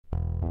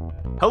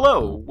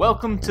Hello,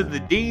 welcome to the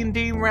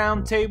D&D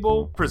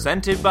Roundtable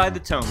presented by The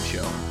Tome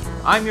Show.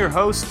 I'm your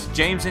host,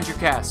 James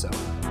Introcaso.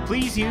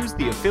 Please use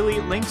the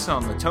affiliate links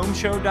on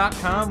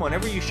thetomeshow.com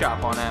whenever you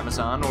shop on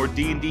Amazon or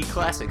D&D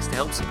Classics to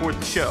help support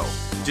the show.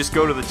 Just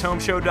go to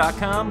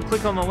thetomeshow.com,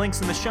 click on the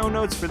links in the show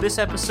notes for this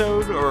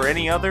episode or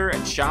any other,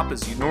 and shop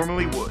as you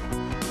normally would.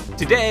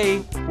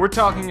 Today, we're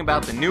talking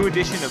about the new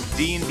edition of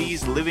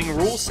D&D's Living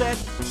Rule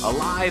Set, a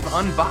live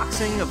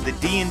unboxing of the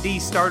D&D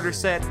Starter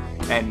Set,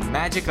 and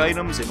magic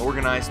items in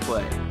organized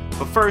play.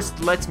 But first,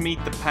 let's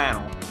meet the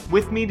panel.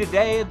 With me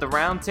today at the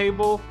round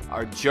table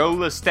are Joe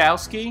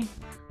Listowski.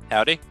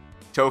 Howdy.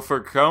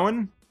 Topher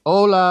Cohen.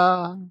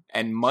 Hola.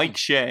 And Mike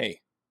Shea.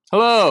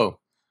 Hello.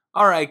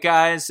 Alright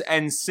guys,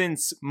 and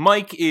since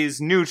Mike is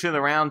new to the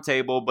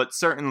roundtable, but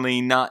certainly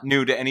not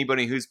new to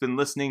anybody who's been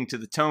listening to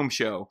the Tome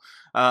Show,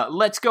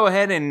 let's go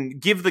ahead and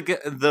give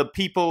the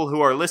people who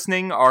are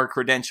listening our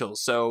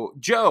credentials. So,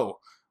 Joe,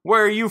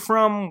 where are you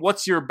from?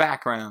 What's your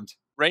background?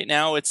 Right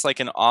now, it's like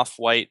an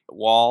off-white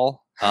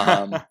wall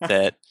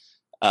that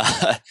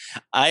I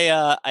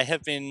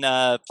have been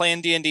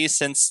playing D&D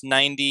since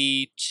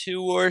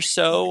 '92 or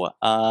so.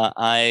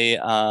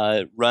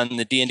 I run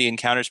the D&D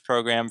Encounters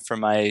program for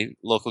my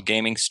local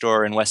gaming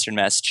store in Western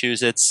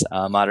Massachusetts,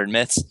 Modern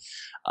Myths.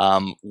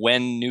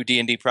 When new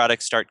D&D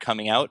products start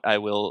coming out, I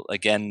will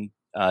again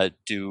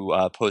do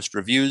post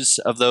reviews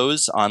of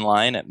those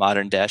online at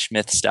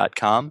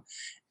modern-myths.com.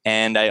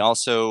 And I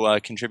also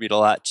contribute a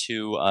lot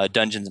to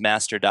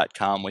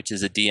dungeonsmaster.com, which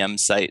is a DM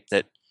site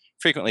that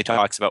frequently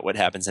talks about what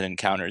happens in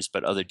encounters,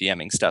 but other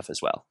DMing stuff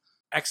as well.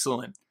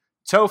 Excellent.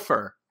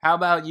 Topher, how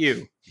about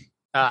you?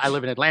 I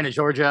live in Atlanta,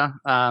 Georgia.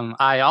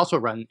 I also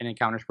run an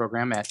encounters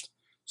program at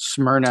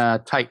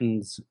Smyrna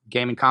Titans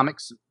Gaming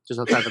Comics, just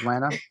outside of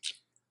Atlanta.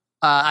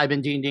 I've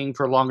been D&Ding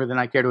for longer than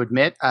I care to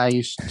admit. I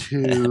used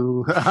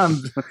to,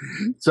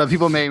 some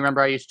people may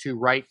remember I used to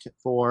write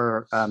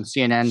for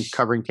CNN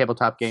covering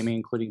tabletop gaming,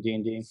 including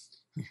D&D.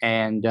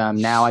 And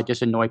now I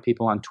just annoy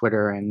people on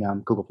Twitter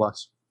and Google+.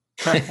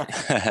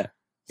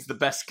 It's the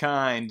best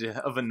kind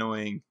of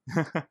annoying.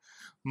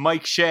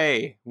 Mike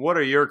Shea, what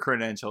are your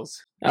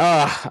credentials?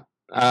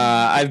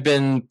 I've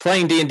been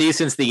playing D&D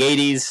since the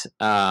 80s.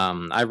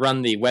 I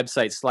run the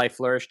website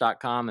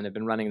slyflourish.com and have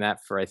been running that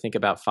for I think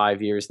about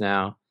 5 years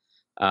now.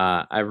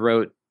 I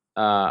wrote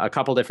a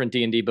couple different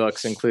D&D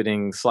books,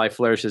 including Sly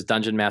Flourish's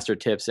Dungeon Master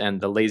Tips and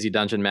The Lazy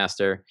Dungeon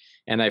Master.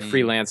 And I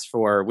freelanced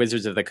for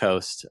Wizards of the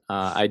Coast.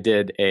 I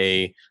did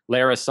a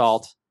Lair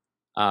Assault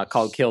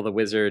called Kill the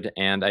Wizard,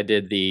 and I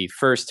did the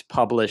first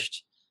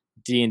published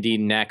D&D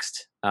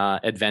Next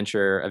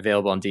adventure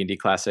available on D&D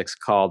Classics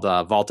called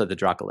Vault of the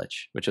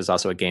Dracolich, which is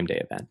also a game day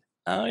event.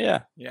 Oh,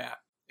 yeah. Yeah,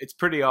 it's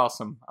pretty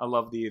awesome. I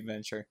love the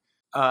adventure.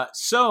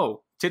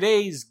 So,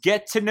 today's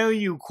Get to Know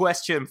You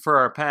question for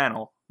our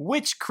panel.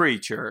 Which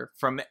creature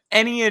from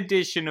any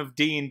edition of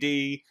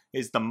D&D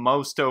is the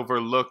most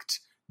overlooked?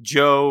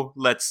 Joe,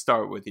 let's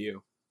start with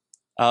you.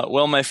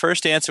 Well, my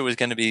first answer was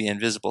going to be the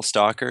Invisible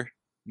Stalker,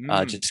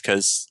 just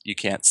because you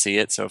can't see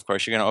it, so of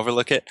course you're going to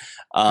overlook it.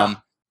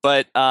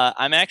 But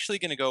I'm actually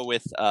going to go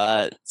with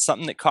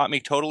something that caught me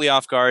totally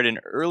off guard in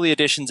early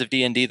editions of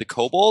D&D, the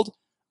Kobold,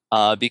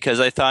 because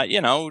I thought,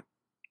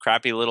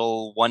 crappy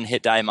little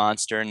one-hit die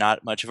monster,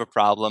 not much of a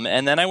problem.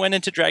 And then I went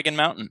into Dragon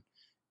Mountain,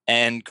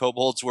 and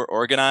kobolds were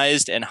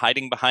organized and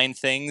hiding behind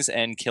things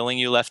and killing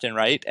you left and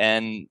right.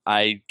 And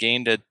I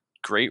gained a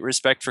great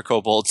respect for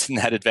kobolds in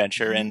that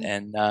adventure,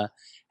 and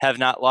have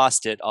not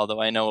lost it.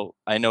 Although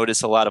I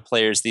notice a lot of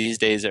players these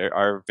days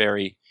are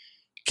very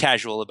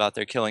casual about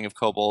their killing of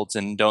kobolds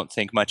and don't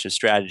think much of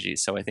strategy.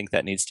 So I think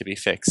that needs to be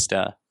fixed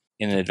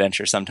in an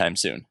adventure sometime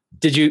soon.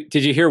 Did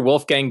you hear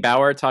Wolfgang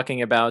Bauer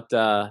talking about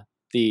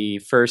the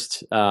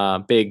first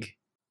big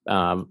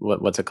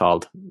what's it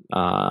called?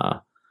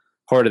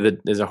 Horde of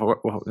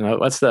the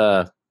what's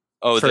the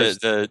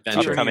the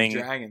Tyranny upcoming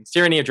of Dragons.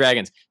 Tyranny of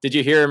Dragons. Did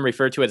you hear him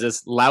refer to it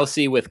as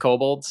lousy with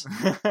kobolds?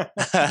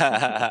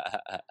 I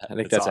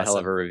think that's a hell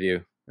of a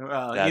review.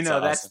 Well, That's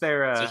that's awesome.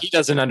 their... So he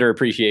doesn't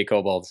underappreciate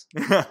kobolds.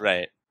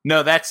 Right.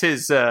 No, that's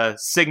his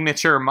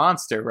signature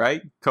monster,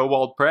 right?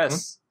 Kobold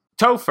Press.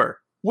 Topher,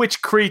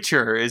 which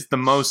creature is the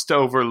most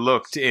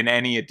overlooked in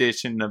any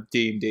edition of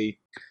D&D?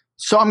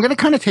 So I'm going to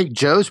kind of take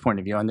Joe's point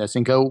of view on this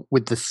and go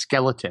with the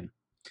skeleton.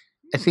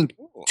 I think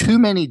too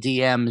many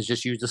DMs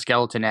just use the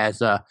skeleton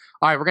as, all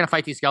right, we're going to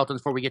fight these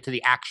skeletons before we get to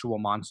the actual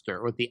monster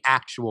or the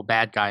actual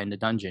bad guy in the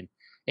dungeon.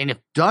 And if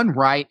done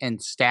right and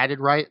statted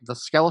right, the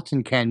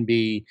skeleton can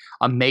be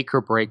a make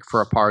or break for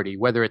a party,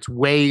 whether it's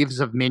waves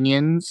of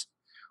minions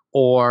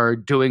or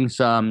doing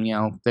some,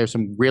 there's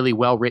some really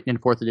well written in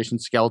 4th edition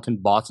skeleton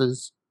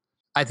bosses.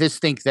 I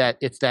just think that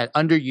it's that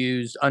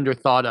underused,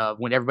 underthought of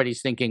when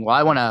everybody's thinking, well,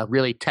 I want to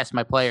really test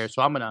my players,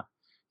 so I'm going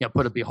to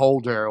put a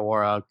beholder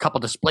or a couple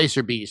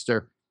displacer beasts,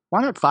 or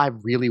why not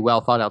 5 really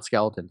well thought out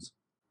skeletons?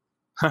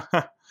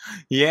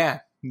 Yeah,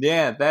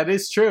 that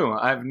is true.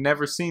 I've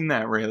never seen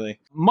that really.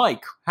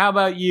 Mike, how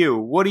about you?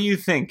 What do you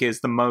think is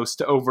the most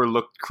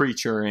overlooked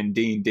creature in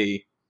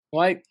D&D?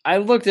 Well, I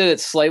looked at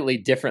it slightly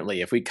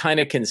differently. If we kind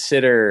of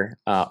consider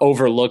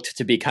overlooked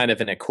to be kind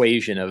of an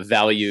equation of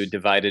value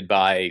divided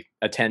by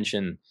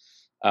attention,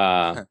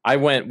 I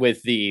went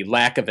with the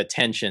lack of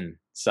attention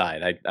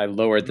side. I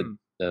lowered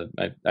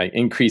I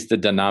increased the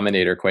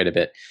denominator quite a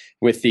bit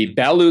with the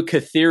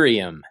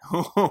Balukatherium.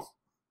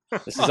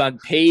 This is on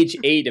page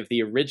 8 of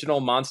the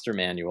original Monster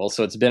Manual,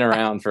 so it's been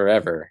around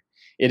forever.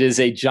 It is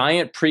a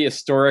giant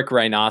prehistoric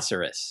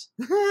rhinoceros.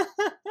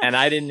 And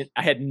I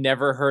had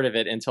never heard of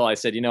it until I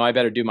said, I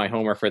better do my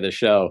homework for the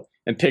show,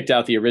 and picked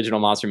out the original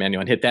Monster Manual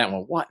and hit that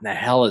one. What in the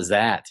hell is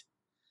that?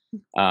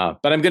 But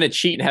I'm going to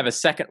cheat and have a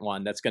second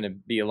one that's going to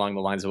be along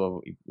the lines of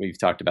what we've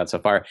talked about so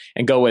far,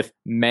 and go with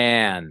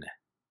man.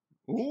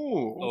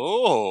 Ooh.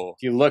 Oh.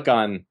 If you look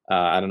on,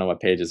 I don't know what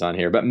page is on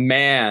here, but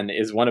man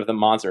is one of the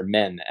monsters.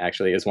 Men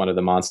actually is one of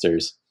the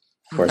monsters.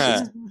 Of course,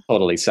 it's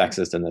totally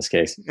sexist in this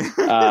case.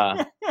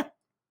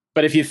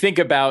 But if you think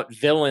about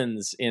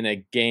villains in a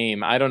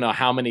game, I don't know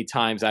how many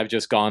times I've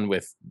just gone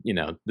with,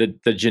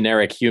 the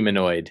generic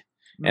humanoid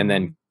and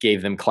then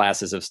gave them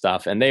classes of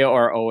stuff. And they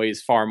are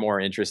always far more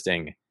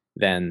interesting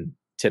than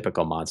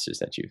typical monsters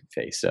that you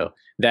face. So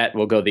that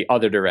will go the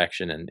other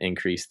direction and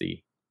decrease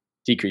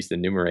the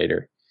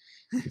numerator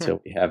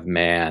until we have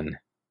man.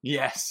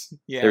 Yes.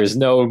 Yeah. There is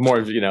no more,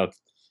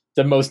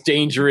 the most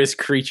dangerous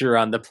creature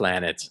on the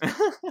planet.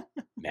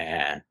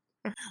 Man.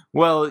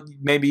 Well,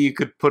 maybe you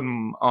could put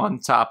him on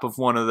top of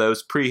one of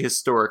those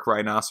prehistoric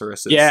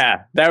rhinoceroses.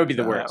 Yeah, that would be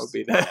the worst.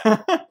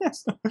 That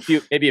would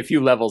be maybe a few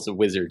levels of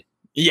wizard.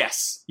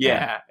 Yes.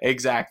 Yeah,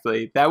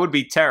 exactly. That would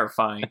be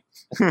terrifying.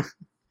 I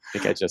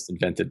think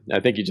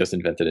you just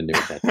invented a new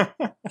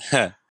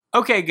event.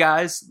 Okay,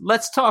 guys,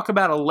 let's talk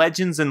about a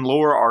Legends and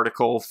Lore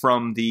article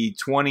from the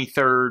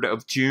 23rd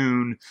of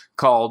June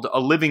called A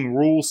Living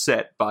Rule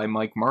Set by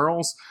Mike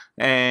Mearls.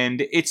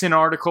 And it's an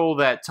article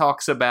that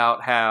talks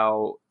about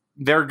how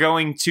they're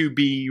going to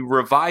be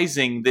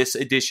revising this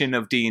edition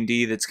of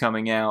D&D that's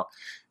coming out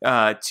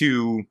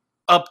to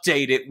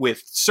update it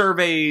with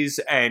surveys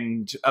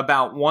and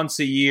about once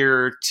a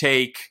year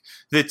take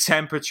the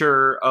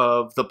temperature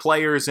of the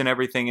players and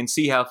everything and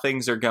see how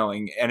things are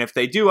going. And if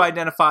they do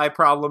identify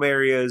problem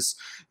areas,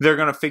 they're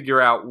going to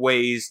figure out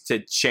ways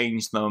to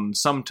change them,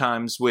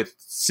 sometimes with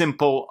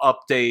simple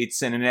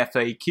updates in an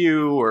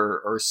FAQ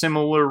or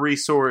similar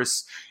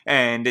resource.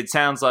 And it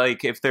sounds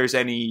like if there's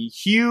any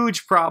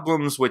huge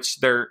problems, which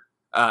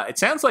it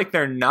sounds like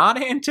they're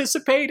not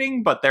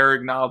anticipating, but they're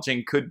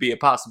acknowledging could be a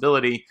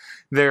possibility,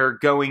 they're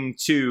going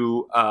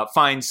to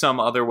find some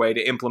other way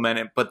to implement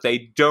it, but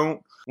they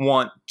don't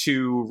want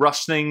to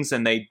rush things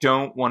and they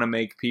don't want to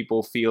make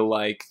people feel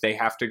like they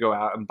have to go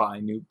out and buy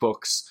new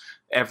books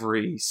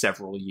every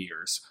several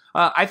years.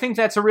 I think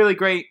that's a really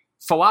great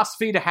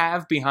philosophy to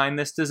have behind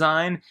this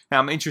design.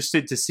 I'm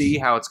interested to see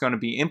how it's going to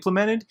be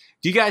implemented.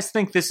 Do you guys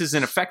think this is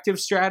an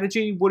effective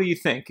strategy? What do you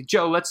think?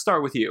 Joe, let's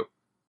start with you.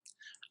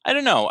 I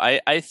don't know.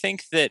 I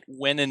think that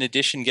when an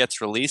edition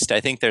gets released,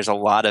 I think there's a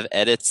lot of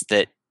edits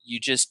that you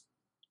just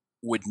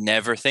would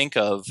never think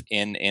of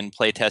in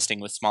playtesting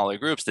with smaller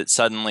groups that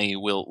suddenly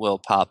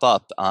will pop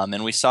up.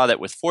 And we saw that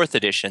with 4th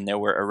edition, there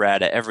were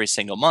errata every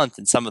single month,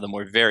 and some of them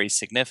were very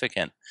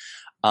significant.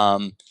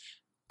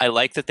 I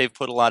like that they've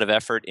put a lot of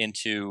effort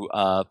into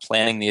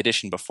planning the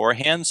edition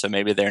beforehand, so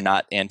maybe they're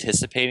not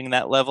anticipating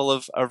that level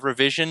of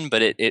revision,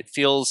 but it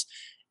feels,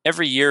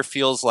 every year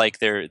feels like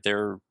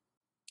they're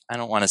I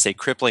don't want to say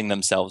crippling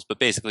themselves, but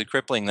basically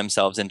crippling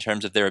themselves in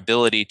terms of their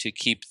ability to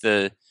keep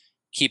the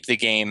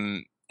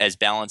game as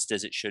balanced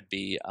as it should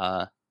be.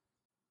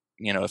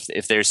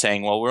 If they're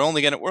saying, well, we're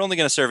only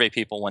gonna survey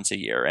people once a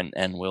year,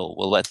 and we'll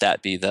let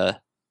that be the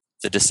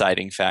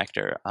deciding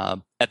factor.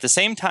 At the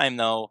same time,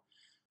 though,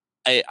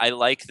 I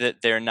like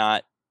that they're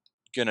not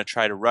going to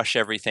try to rush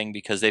everything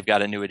because they've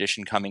got a new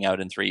edition coming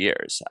out in 3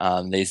 years.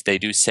 They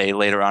do say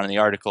later on in the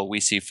article, we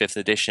see 5th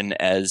edition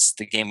as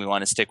the game we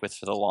want to stick with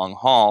for the long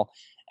haul.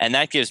 And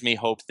that gives me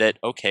hope that,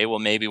 okay, well,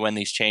 maybe when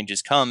these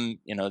changes come,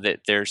 that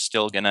they're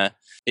still going to,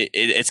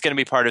 it's going to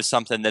be part of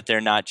something that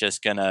they're not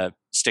just going to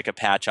stick a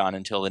patch on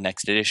until the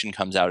next edition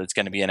comes out. It's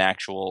going to be an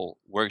actual,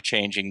 we're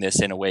changing this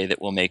in a way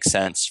that will make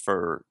sense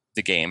for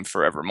the game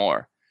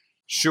forevermore.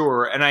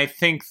 Sure, and I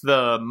think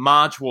the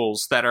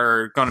modules that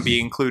are going to be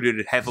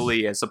included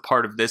heavily as a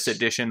part of this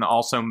edition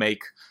also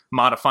make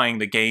modifying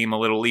the game a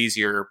little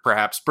easier,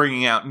 perhaps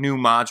bringing out new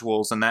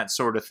modules and that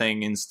sort of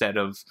thing instead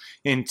of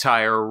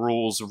entire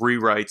rules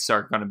rewrites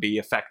are going to be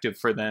effective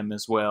for them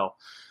as well.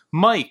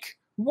 Mike,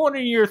 what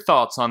are your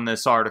thoughts on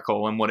this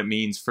article and what it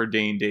means for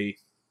D&D?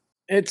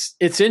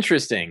 It's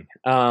interesting.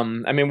 I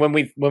mean, when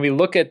we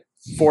look at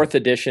 4th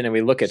edition and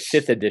we look at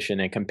 5th edition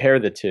and compare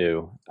the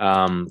two,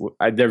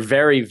 they're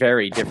very,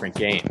 very different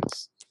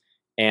games.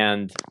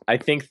 And I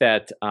think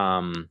that,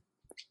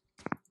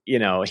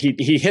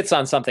 he hits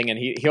on something and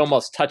he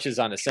almost touches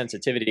on a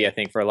sensitivity, I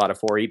think, for a lot of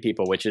 4E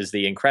people, which is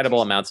the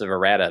incredible amounts of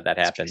errata that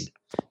happened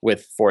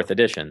with 4th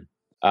edition.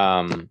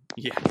 I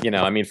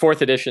mean,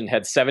 4th edition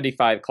had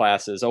 75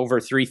 classes, over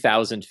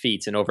 3,000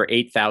 feats, and over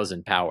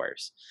 8,000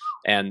 powers.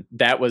 And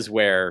that was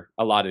where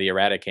a lot of the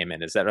errata came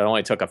in, is that it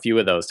only took a few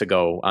of those to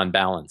go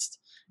unbalanced,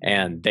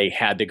 and they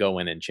had to go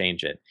in and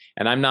change it.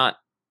 And I'm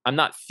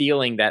not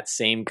feeling that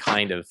same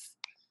kind of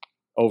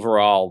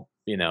overall,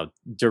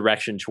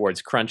 direction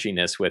towards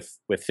crunchiness with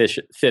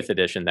 5th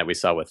edition that we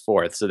saw with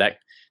 4th. So that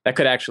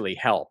could actually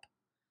help.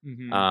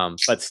 Mm-hmm.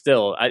 But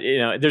still,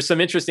 there's some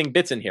interesting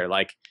bits in here.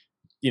 Like,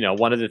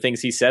 one of the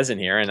things he says in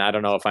here, and I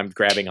don't know if I'm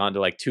grabbing onto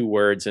like 2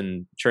 words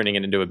and turning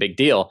it into a big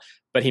deal,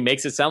 but he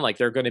makes it sound like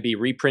they're going to be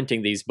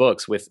reprinting these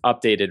books with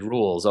updated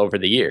rules over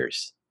the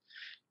years.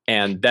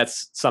 And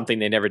that's something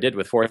they never did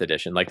with 4th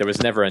edition. Like, there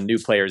was never a new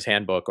player's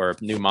handbook or a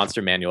new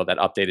monster manual that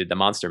updated the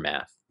monster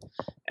math.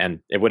 And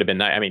it would have been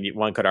nice. I mean,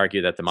 one could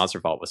argue that the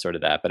Monster Vault was sort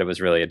of that, but it was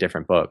really a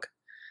different book.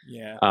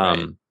 Yeah.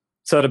 Right.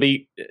 So it'll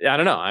be, I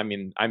don't know. I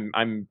mean,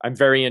 I'm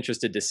very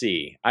interested to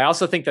see. I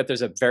also think that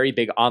there's a very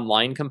big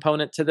online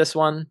component to this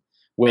one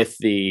with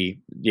the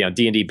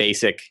D&D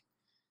basic,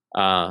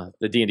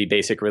 the D&D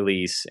basic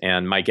release,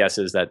 and my guess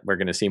is that we're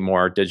going to see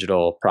more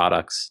digital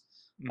products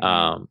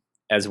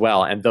as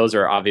well. And those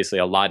are obviously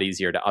a lot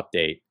easier to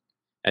update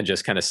and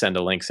just kind of send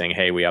a link saying,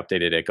 "Hey, we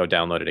updated it. Go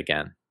download it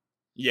again."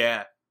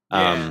 Yeah.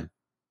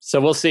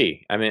 So we'll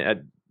see. I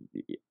mean,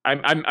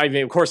 I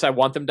mean, of course, I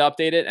want them to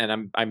update it,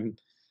 and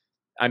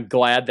I'm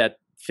glad that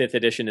 5th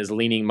edition is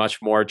leaning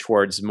much more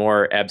towards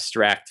more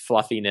abstract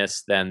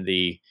fluffiness than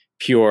the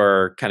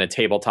pure kind of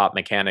tabletop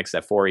mechanics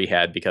that 4E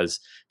had, because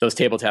those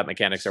tabletop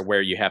mechanics are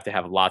where you have to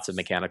have lots of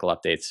mechanical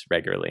updates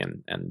regularly,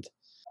 and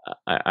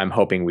I'm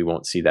hoping we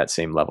won't see that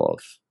same level of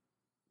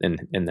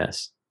in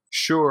this.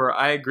 Sure,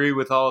 I agree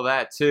with all of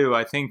that too.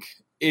 I think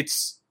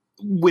it's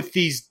with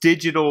these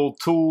digital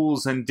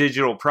tools and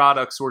digital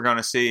products we're going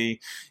to see,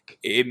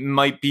 it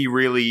might be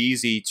really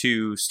easy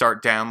to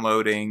start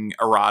downloading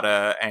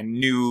errata and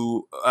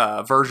new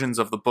versions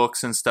of the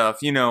books and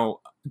stuff.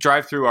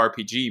 Drive-through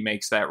RPG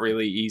makes that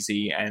really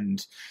easy,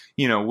 and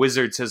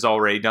Wizards has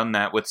already done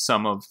that with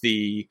some of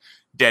the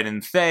Dead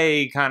and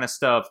Fae kind of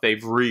stuff.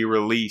 They've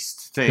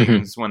re-released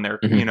things when their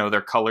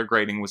their color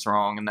grading was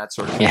wrong and that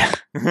sort of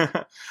thing.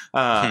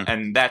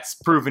 And that's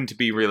proven to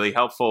be really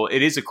helpful.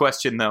 It is a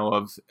question though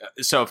of,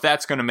 so if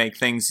that's going to make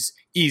things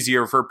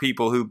easier for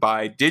people who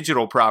buy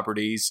digital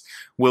properties,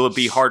 will it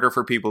be harder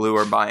for people who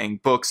are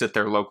buying books at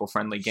their local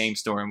friendly game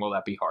store, and will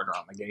that be harder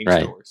on the game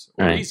stores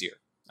or easier?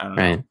 I don't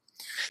know.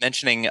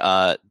 Mentioning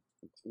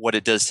what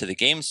it does to the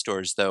game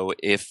stores though,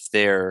 if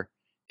they're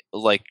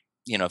like,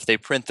 if they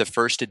print the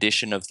first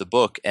edition of the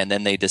book and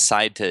then they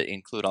decide to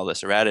include all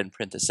this errata and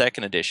print the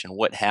second edition,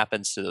 what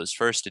happens to those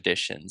first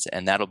editions?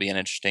 And that'll be an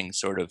interesting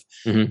sort of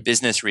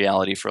business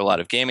reality for a lot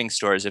of gaming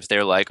stores. If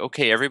they're like,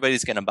 okay,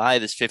 everybody's going to buy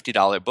this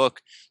 $50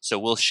 book, so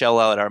we'll shell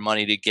out our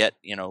money to get,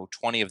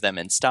 20 of them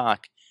in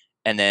stock.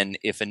 And then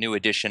if a new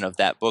edition of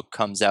that book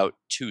comes out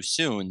too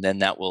soon, then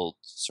that will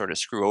sort of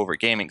screw over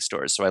gaming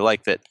stores. So I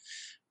like that.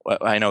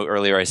 I know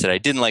earlier I said I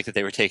didn't like that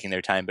they were taking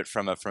their time, but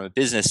from a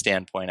business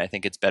standpoint, I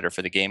think it's better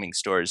for the gaming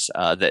stores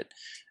that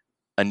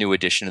a new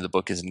edition of the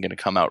book isn't going to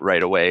come out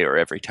right away or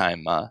every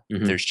time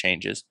there's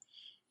changes.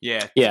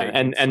 Yeah.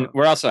 And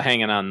we're also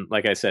hanging on,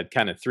 like I said,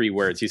 kind of 3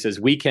 words. He says,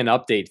 we can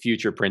update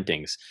future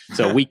printings.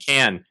 So we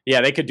can,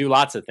 they could do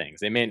lots of things.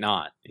 They may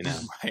not,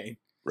 Right.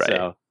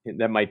 So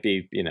that might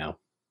be,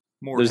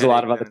 more there's a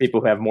lot of other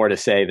people who have more to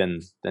say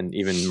than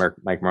even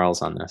Mike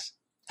Mearls on this.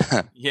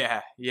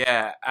 Yeah,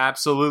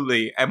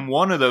 absolutely. And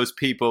one of those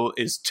people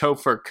is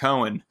Topher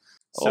Cohen.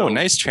 So,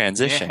 nice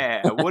transition.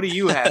 Yeah, what do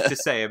you have to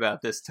say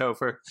about this,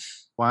 Topher?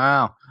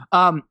 Wow.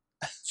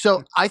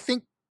 So I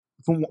think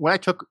from what I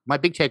took, my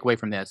big takeaway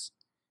from this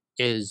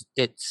is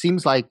it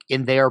seems like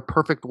in their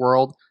perfect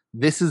world,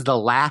 this is the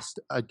last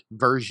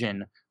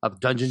version of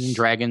Dungeons and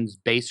Dragons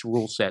base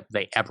rule set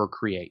they ever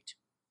create.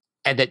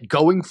 And that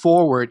going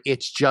forward,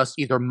 it's just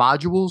either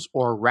modules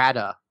or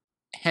errata.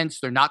 Hence,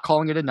 they're not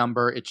calling it a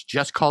number. It's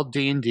just called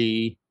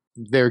D&D.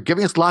 They're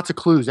giving us lots of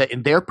clues that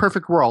in their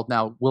perfect world,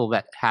 now, will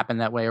that happen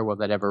that way or will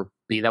that ever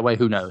be that way?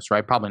 Who knows,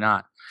 right? Probably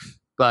not.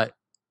 But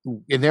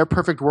in their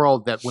perfect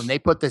world, that when they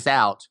put this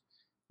out,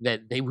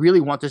 that they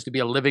really want this to be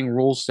a living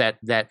rule set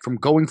that from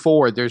going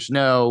forward, there's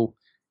no,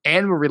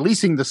 and we're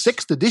releasing the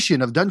 6th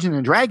edition of Dungeons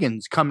and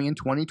Dragons coming in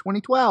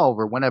 2012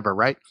 or whenever,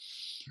 right?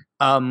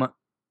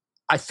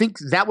 I think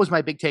that was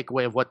my big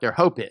takeaway of what their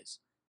hope is.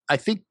 I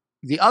think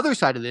the other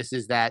side of this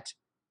is that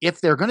if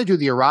they're going to do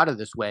the errata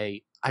this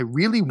way, I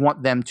really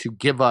want them to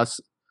give us,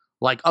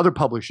 like other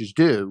publishers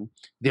do,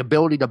 the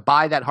ability to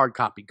buy that hard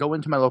copy, go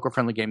into my local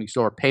friendly gaming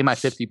store, pay my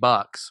 $50,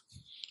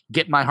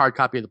 get my hard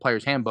copy of the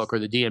player's handbook or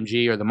the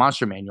DMG or the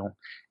monster manual,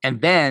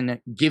 and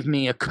then give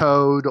me a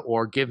code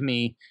or give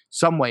me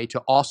some way to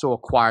also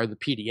acquire the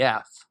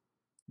PDF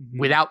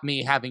without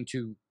me having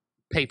to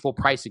pay full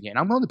price again.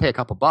 I'm willing to pay a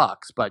couple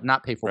bucks, but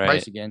not pay full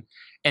price again.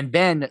 And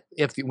then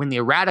when the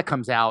errata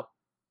comes out,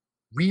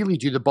 really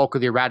do the bulk of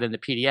the errata in the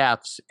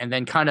PDFs, and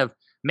then kind of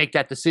make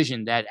that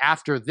decision that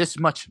after this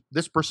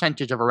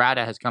percentage of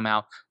errata has come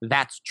out,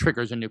 that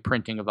triggers a new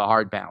printing of the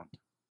hardbound.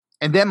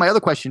 And then my other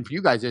question for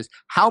you guys is,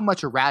 how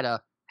much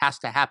errata has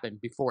to happen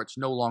before it's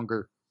no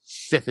longer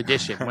 5th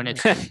edition, when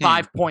it's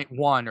 5.1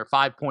 or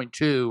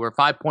 5.2 or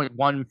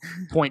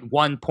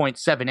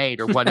 5.1.1.78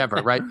 or whatever,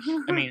 right?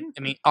 I mean,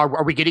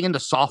 are we getting into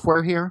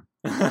software here?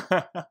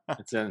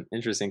 That's an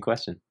interesting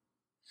question.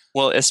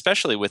 Well,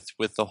 especially with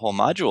the whole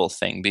module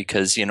thing,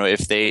 because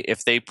if they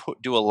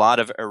do a lot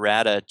of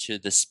errata to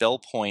the spell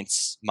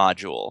points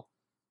module,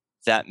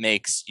 that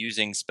makes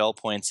using spell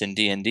points in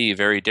D&D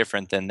very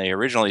different than they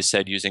originally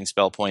said using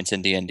spell points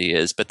in D&D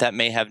is. But that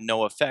may have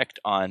no effect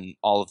on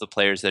all of the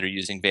players that are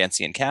using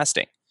Vancian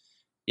casting.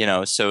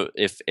 So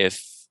if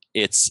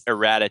it's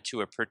errata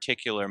to a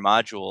particular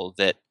module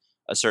that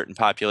a certain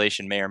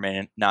population may or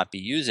may not be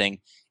using,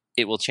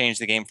 it will change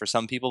the game for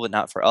some people, but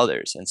not for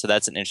others. And so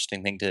that's an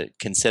interesting thing to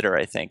consider,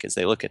 I think, as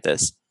they look at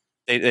this.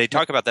 They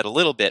talk about that a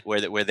little bit,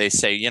 where they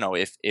say,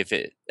 if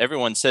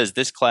everyone says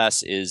this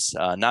class is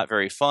not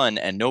very fun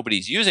and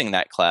nobody's using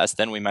that class,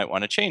 then we might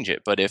want to change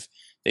it. But if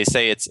they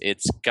say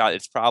it's got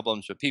its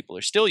problems, but people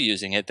are still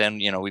using it, then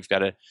we've got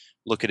to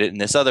look at it in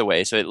this other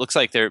way. So it looks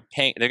like they're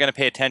going to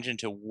pay attention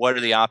to what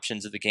are the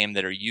options of the game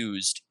that are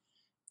used,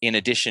 in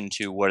addition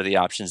to what are the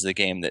options of the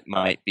game that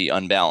might be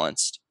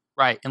unbalanced.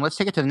 Right, and let's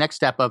take it to the next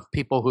step of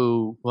people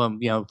who,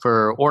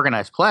 for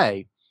organized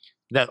play.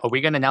 That are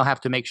we going to now have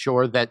to make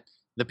sure that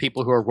the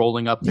people who are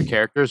rolling up the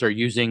characters are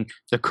using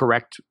the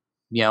correct,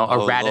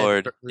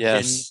 errated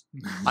version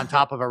on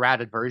top of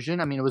errated version?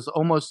 I mean, it was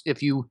almost,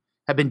 if you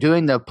have been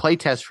doing the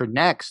playtest for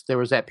Next, there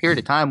was that period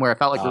of time where I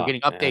felt like we were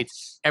getting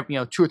updates every,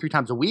 2 or 3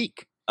 times a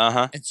week.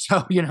 And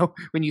so,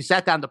 when you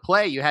sat down to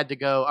play, you had to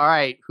go, all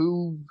right,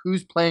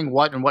 who's playing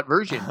what and what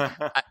version?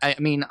 I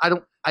mean,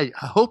 I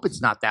hope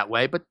it's not that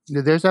way, but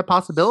there's that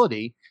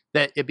possibility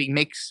that it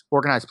makes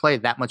organized play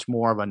that much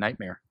more of a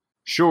nightmare.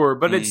 Sure,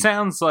 but it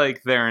sounds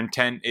like their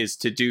intent is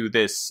to do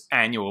this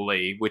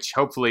annually, which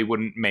hopefully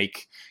wouldn't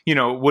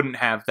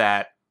have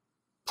that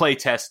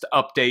playtest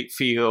update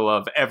feel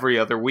of every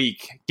other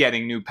week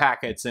getting new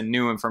packets and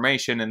new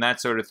information and that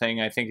sort of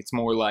thing. I think it's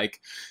more like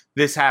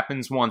this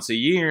happens once a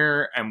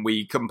year and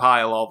we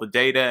compile all the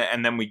data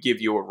and then we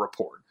give you a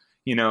report.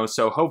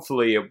 So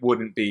hopefully it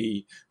wouldn't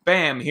be,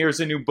 bam, here's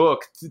a new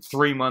book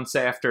 3 months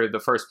after the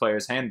first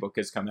player's handbook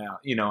has come out.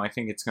 I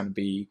think it's going to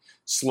be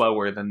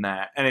slower than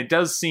that. And it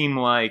does seem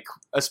like,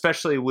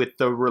 especially with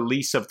the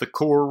release of the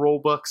core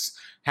rulebooks,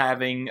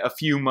 having a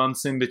few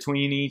months in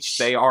between each,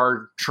 they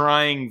are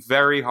trying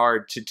very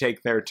hard to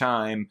take their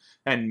time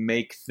and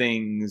make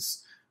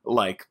things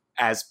like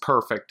as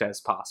perfect as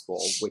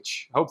possible,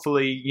 which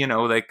hopefully,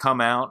 they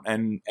come out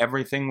and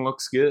everything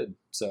looks good.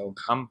 So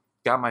I'm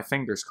got my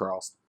fingers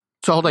crossed.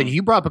 So hold on,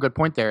 you brought up a good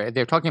point there.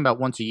 They're talking about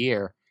once a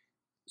year.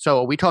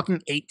 So are we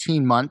talking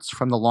 18 months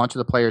from the launch of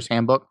the Player's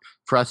Handbook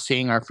for us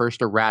seeing our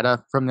first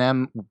errata from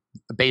them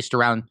based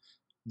around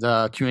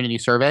the community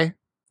survey?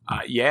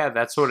 Yeah,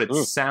 that's what it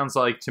sounds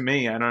like to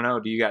me. I don't know.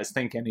 Do you guys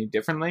think any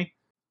differently?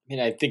 I mean,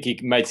 I think you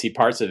might see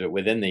parts of it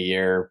within the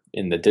year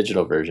in the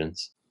digital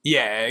versions.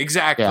 Yeah,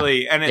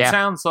 exactly. Yeah. And it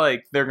sounds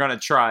like they're going to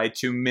try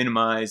to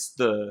minimize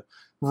the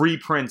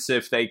reprints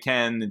if they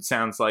can. It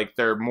sounds like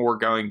they're more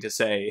going to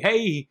say,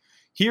 hey,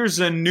 here's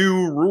a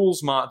new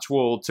rules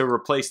module to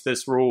replace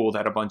this rule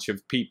that a bunch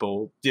of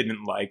people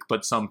didn't like,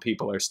 but some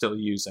people are still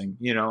using.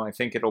 I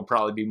think it'll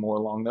probably be more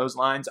along those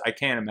lines. I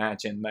can't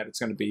imagine that it's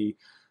going to be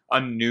a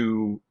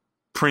new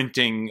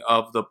printing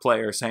of the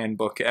Player's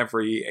Handbook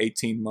every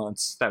 18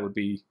 months. That would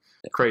be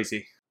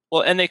crazy.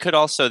 Well, and they could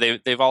also,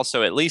 they've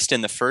also, at least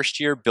in the first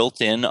year,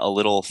 built in a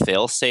little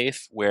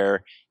fail-safe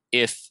where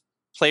if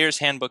Player's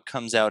Handbook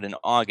comes out in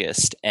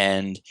August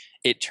and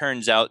it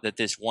turns out that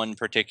this one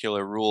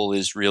particular rule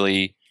is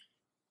really,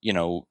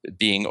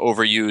 being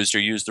overused or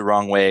used the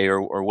wrong way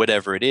or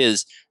whatever it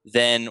is,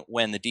 then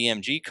when the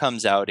DMG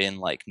comes out in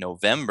like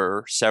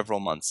November, several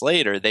months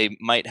later, they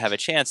might have a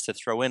chance to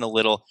throw in a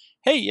little,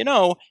 hey,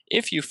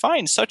 if you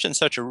find such and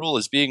such a rule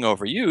is being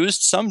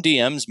overused, some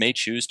DMs may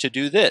choose to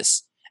do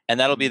this. And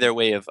that'll be their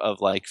way of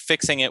like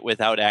fixing it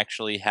without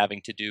actually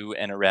having to do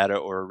an errata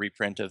or a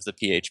reprint of the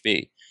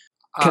PHB.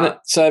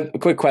 So I have a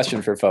quick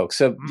question for folks.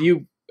 So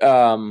you,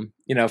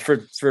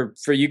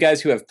 for you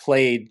guys who have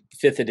played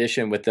 5th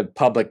edition with the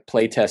public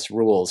playtest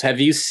rules, have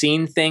you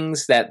seen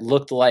things that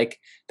looked like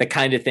the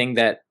kind of thing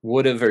that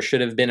would have or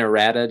should have been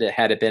errata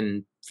had it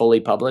been fully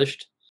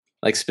published?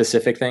 Like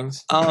specific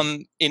things?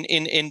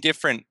 In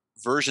different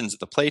versions of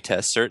the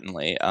playtest,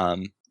 certainly.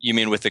 You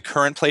mean with the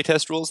current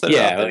playtest rules that are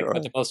out there?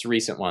 Like the most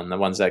recent one, the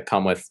ones that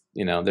come with,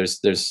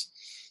 there's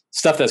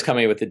stuff that's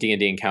coming with the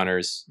D&D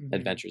Encounters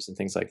adventures and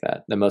things like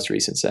that. The most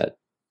recent set.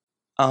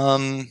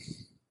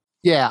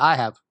 Yeah, I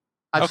have.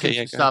 I've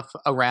seen stuff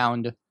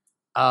around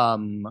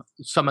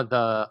some of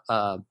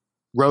the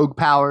rogue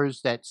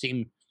powers that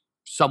seem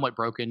somewhat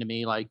broken to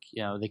me. Like,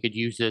 they could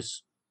use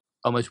this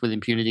almost with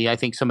impunity. I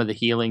think some of the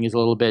healing is a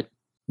little bit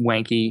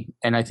wanky,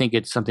 and I think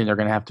it's something they're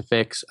going to have to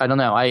fix. I don't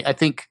know. I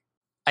think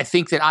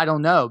that I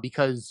don't know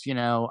because,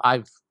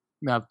 I've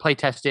play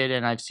tested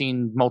and I've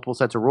seen multiple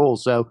sets of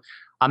rules. So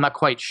I'm not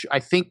quite sure. I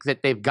think that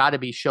they've got to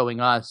be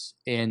showing us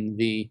in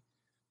the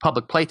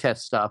public playtest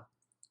stuff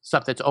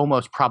stuff that's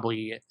almost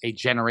probably a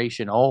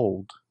generation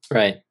old.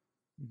 Right.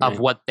 Of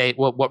what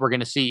we're going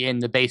to see in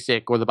the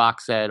basic or the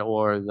box set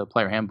or the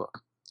player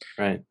handbook.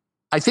 Right.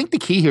 I think the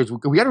key here is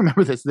we got to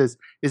remember this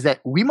is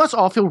that we must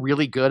all feel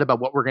really good about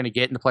what we're going to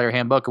get in the player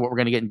handbook and what we're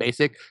going to get in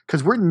basic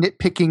because we're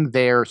nitpicking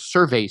their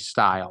survey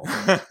style,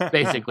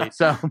 basically.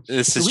 So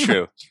this is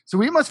true. So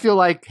we must feel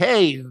like,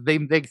 hey, they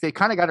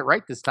kind of got it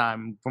right this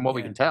time from what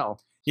we can tell.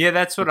 Yeah,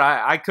 that's what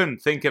I couldn't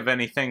think of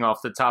anything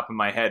off the top of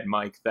my head,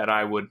 Mike, that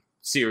I would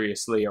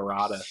seriously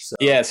errata. So.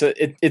 Yeah, so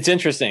it's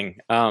interesting.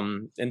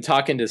 In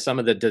talking to some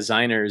of the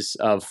designers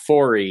of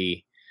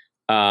 4E,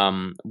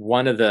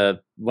 one of the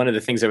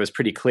things that was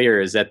pretty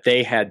clear is that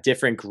they had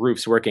different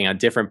groups working on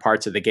different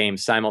parts of the game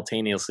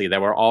simultaneously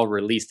that were all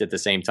released at the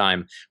same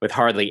time with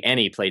hardly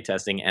any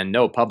playtesting and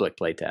no public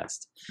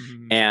playtest.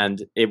 Mm-hmm.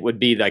 And it would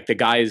be like the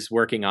guys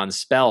working on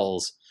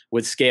spells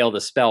would scale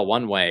the spell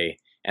one way,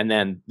 and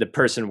then the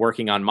person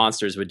working on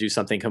monsters would do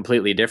something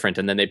completely different,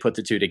 and then they put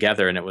the two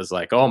together, and it was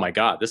like, oh my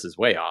god, this is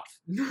way off,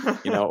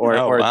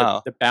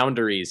 wow. the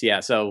boundaries. Yeah,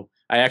 so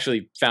I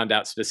actually found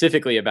out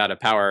specifically about a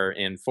power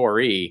in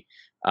 4E.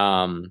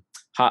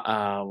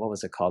 What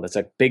was it called? It's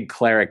a big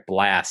cleric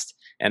blast,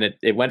 and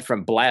it went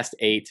from blast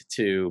 8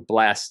 to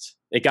blast.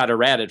 It got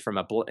errated from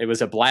it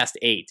was a blast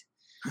 8,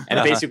 and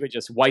it basically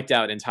just wiped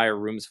out entire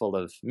rooms full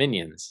of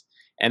minions.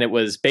 And it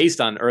was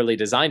based on early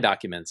design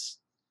documents.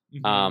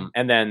 Mm-hmm.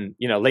 And then,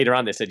 later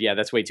on they said, yeah,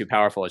 that's way too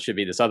powerful. It should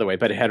be this other way,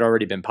 but it had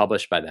already been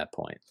published by that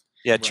point.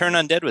 Yeah, Turn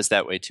Undead was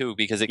that way too,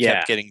 because it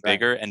kept getting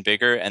bigger and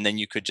bigger, and then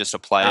you could just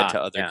apply it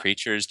to other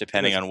creatures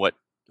depending on what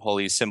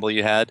holy symbol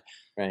you had.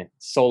 Right.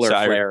 Solar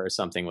Flare or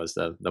something was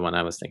the one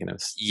I was thinking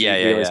of.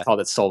 We always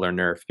called it Solar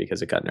Nerf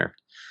because it got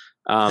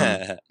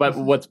nerfed. But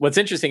what's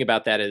interesting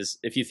about that is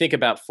if you think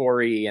about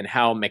 4E and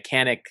how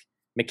mechanic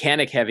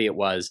heavy it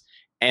was,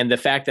 and the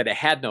fact that it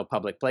had no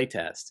public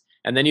playtest.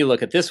 And then you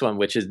look at this one,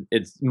 which is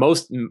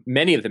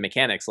many of the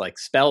mechanics, like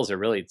spells, are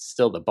really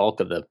still the bulk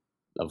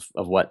of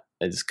what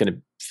is going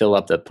to fill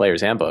up the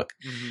player's handbook.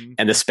 Mm-hmm.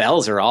 And the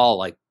spells are all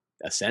like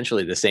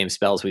essentially the same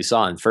spells we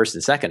saw in first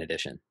and second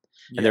edition.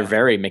 And they're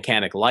very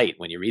mechanic light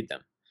when you read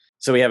them.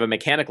 So we have a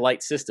mechanic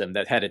light system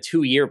that had a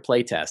 2-year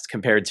playtest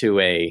compared to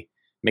a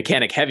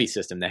mechanic heavy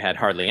system that had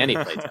hardly any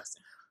playtesting.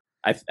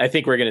 I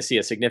think we're going to see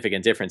a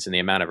significant difference in the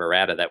amount of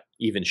errata that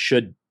even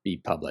should be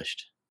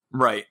published.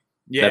 Right.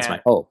 Yeah. That's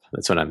my hope.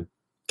 That's what I'm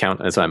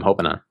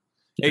hoping on.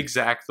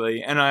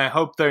 Exactly. And I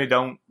hope they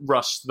don't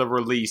rush the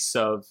release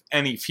of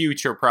any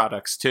future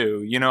products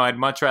too. I'd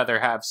much rather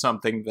have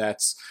something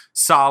that's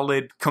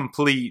solid,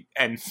 complete,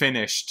 and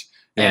finished,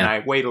 and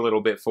I wait a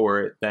little bit for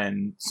it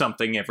than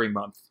something every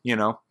month,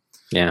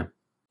 Yeah.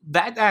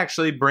 That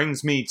actually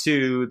brings me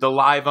to the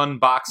live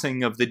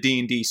unboxing of the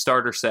D&D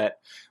starter set,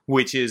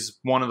 which is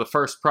one of the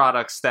first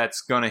products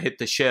that's going to hit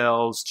the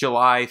shelves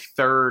July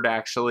 3rd,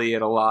 actually,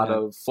 at a lot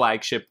of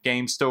flagship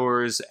game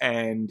stores,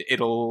 and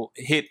it'll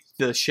hit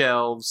the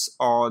shelves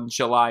on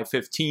July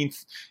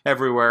 15th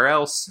everywhere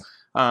else.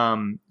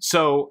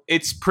 So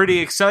it's pretty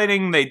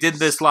exciting. They did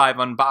this live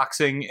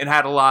unboxing. It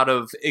had a lot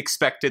of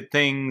expected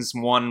things.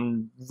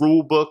 One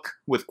rule book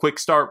with quick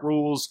start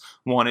rules,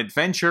 one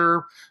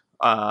adventure,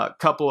 a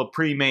couple of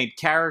pre-made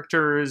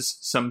characters,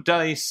 some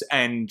dice,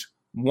 and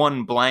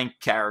one blank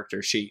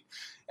character sheet.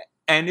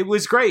 And it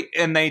was great.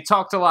 And they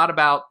talked a lot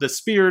about the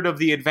spirit of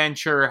the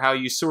adventure, how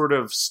you sort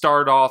of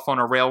start off on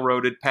a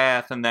railroaded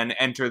path and then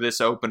enter this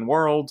open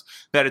world,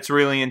 that it's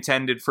really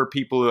intended for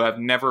people who have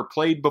never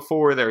played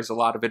before. There's a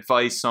lot of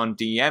advice on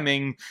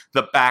DMing.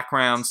 The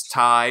backgrounds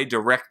tie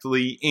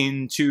directly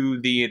into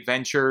the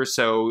adventure,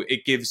 so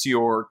it gives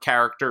your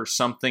character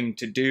something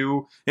to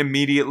do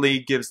immediately,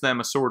 gives them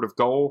a sort of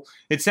goal.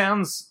 It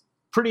sounds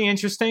pretty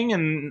interesting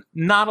and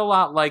not a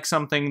lot like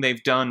something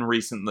they've done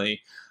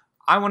recently.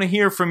 I want to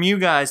hear from you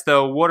guys,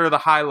 though. What are the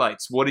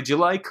highlights? What did you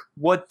like?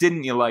 What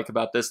didn't you like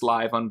about this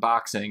live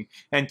unboxing?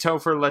 And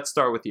Topher, let's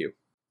start with you.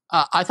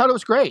 I thought it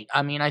was great.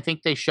 I mean, I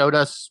think they showed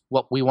us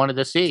what we wanted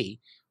to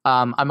see.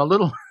 I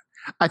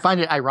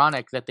find it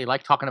ironic that they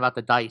like talking about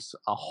the dice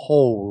a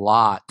whole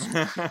lot.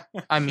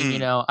 I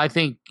mean, I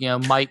think,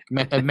 Mike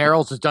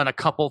Merrill's has done a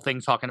couple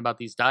things talking about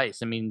these dice.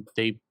 I mean,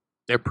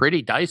 they're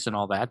pretty dice and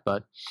all that,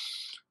 but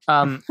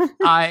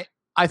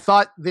I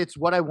thought that's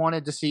what I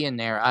wanted to see in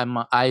there.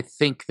 I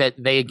think that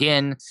they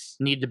again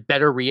need to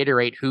better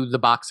reiterate who the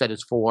box set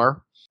is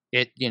for.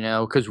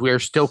 Because we're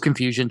still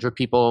confusion for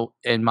people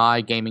in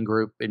my gaming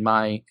group, in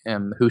my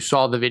who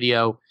saw the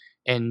video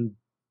and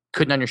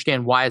couldn't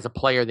understand why, as a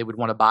player, they would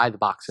want to buy the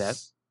box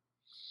set.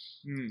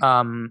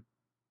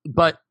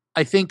 But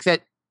I think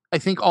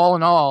all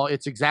in all,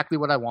 it's exactly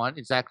what I want,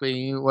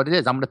 exactly what it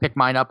is. I'm going to pick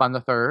mine up on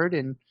the 3rd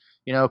and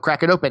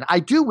crack it open. I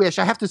do wish,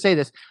 I have to say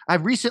this,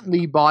 I've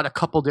recently bought a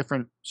couple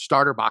different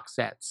starter box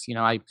sets.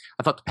 I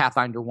thought the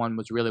Pathfinder one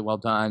was really well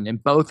done,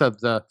 and both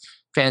of the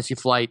Fantasy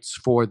Flights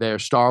for their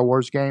Star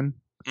Wars game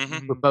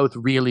were both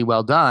really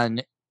well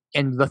done.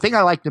 And the thing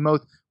I liked the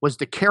most was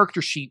the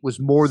character sheet was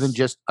more than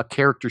just a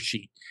character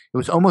sheet. It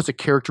was almost a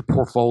character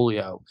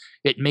portfolio.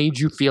 It made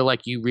you feel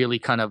like you really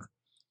kind of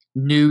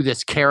knew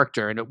this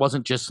character, and it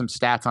wasn't just some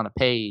stats on a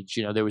page.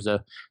 There was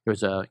a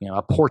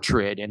a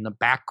portrait and the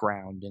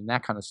background and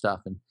that kind of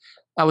stuff. And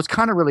I was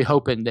kind of really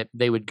hoping that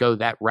they would go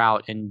that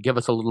route and give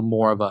us a little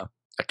more of a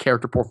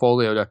character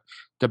portfolio to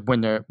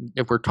when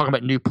if we're talking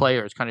about new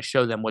players, kind of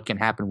show them what can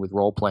happen with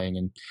role playing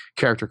and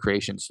character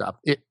creation stuff.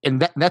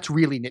 That's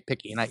really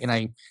nitpicky, and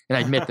I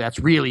admit that's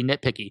really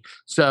nitpicky.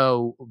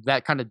 So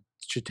that kind of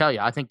should tell you,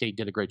 I think they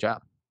did a great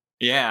job.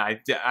 Yeah,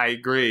 I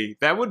agree.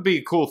 That would be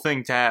a cool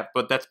thing to have,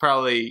 but that's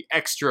probably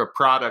extra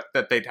product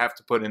that they'd have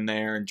to put in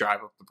there and drive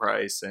up the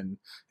price and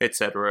et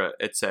cetera,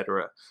 et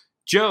cetera.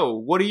 Joe,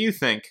 what do you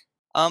think?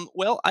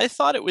 Well, I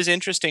thought it was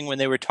interesting when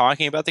they were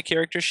talking about the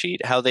character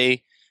sheet, how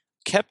they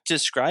kept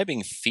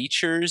describing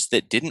features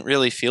that didn't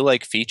really feel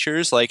like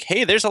features. Like,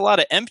 hey, there's a lot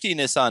of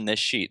emptiness on this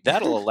sheet.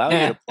 That'll allow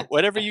you to put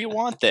whatever you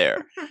want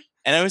there.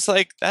 And I was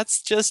like,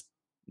 that's just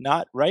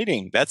not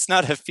writing. That's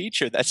not a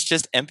feature. That's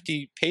just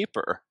empty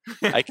paper.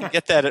 I can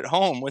get that at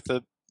home with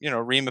a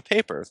ream of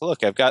paper.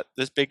 Look, I've got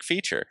this big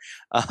feature.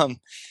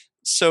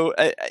 So,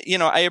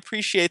 I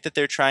appreciate that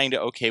they're trying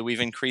to, we've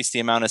increased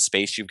the amount of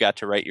space you've got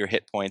to write your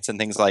hit points and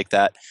things like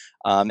that.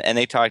 And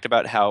they talked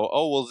about how,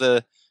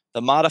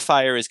 the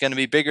modifier is going to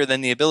be bigger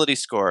than the ability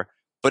score,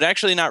 but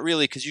actually not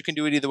really, because you can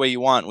do it either way you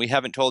want. We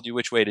haven't told you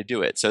which way to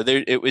do it. So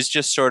it was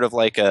just sort of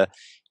like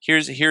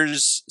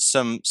here's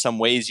some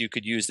ways you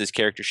could use this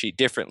character sheet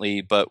differently,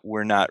 but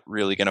we're not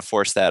really going to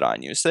force that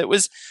on you. So it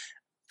was,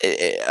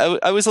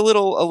 I was a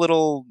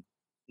little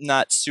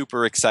not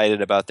super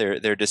excited about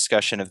their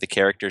discussion of the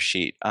character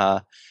sheet.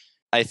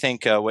 I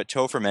think what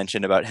Topher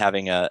mentioned about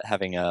having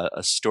a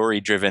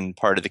story-driven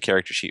part of the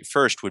character sheet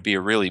first would be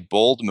a really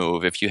bold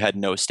move if you had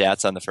no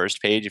stats on the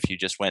first page. If you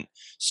just went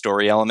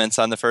story elements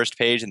on the first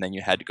page and then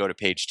you had to go to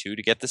page 2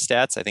 to get the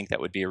stats, I think that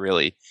would be a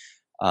really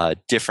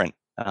different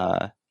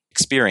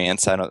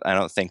experience. I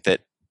don't think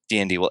that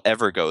D&D will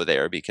ever go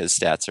there because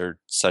stats are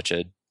such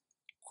a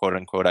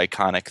quote-unquote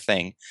iconic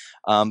thing.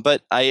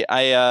 But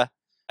I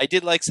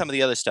did like some of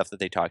the other stuff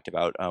that they talked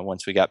about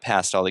once we got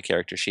past all the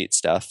character sheet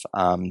stuff.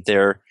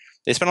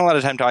 They spent a lot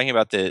of time talking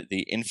about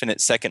the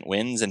infinite second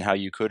wins and how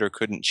you could or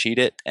couldn't cheat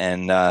it.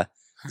 And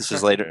this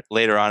was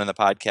later on in the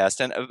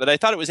podcast. But I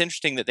thought it was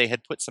interesting that they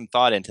had put some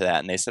thought into that.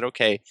 And they said,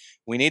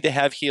 we need to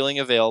have healing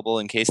available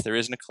in case there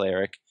isn't a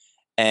cleric.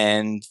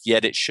 And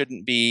yet it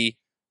shouldn't be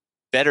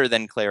better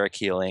than cleric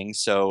healing.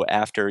 So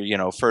after,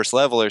 first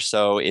level or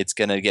so, it's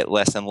going to get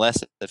less and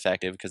less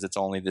effective because it's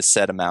only this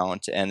set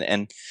amount.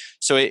 And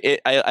so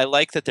I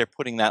like that they're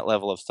putting that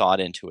level of thought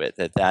into it,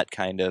 that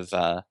kind of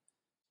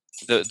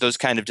those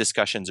kind of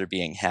discussions are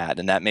being had.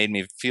 And that made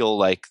me feel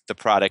like the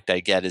product I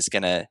get is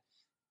going to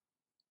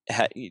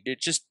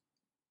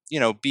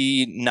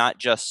be not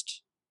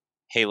just,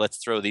 hey, let's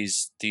throw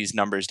these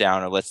numbers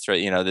down, or let's throw,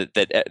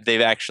 that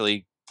they've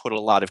actually put a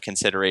lot of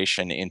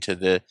consideration into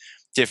the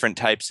different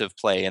types of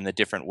play and the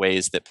different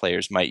ways that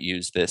players might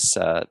use this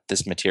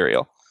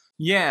material.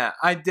 Yeah,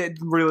 I did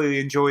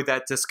really enjoy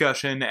that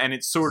discussion, and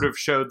it sort of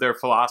showed their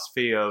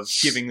philosophy of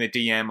giving the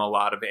DM a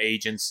lot of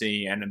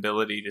agency and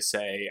ability to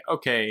say,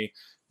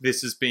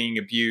 this is being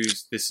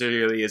abused. This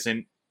really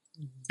isn't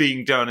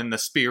being done in the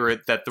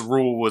spirit that the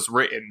rule was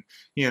written.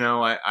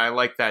 I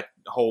like that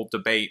whole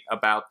debate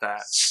about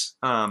that.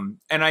 And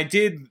I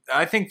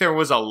think there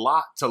was a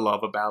lot to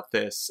love about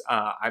this.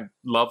 I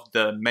loved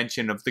the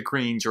mention of the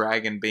Green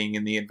Dragon being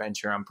in the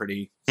adventure. I'm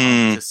pretty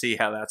pumped to see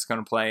how that's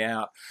going to play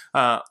out.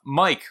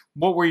 Mike,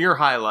 what were your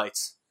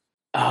highlights?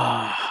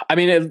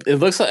 It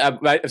looks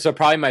like, so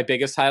probably my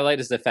biggest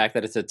highlight is the fact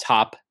that it's a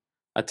top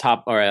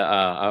or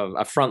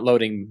a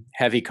front-loading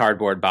heavy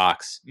cardboard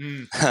box.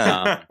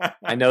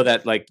 I know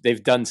that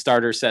they've done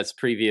starter sets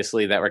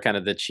previously that were kind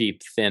of the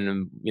cheap,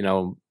 thin,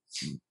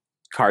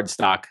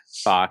 cardstock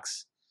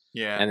box.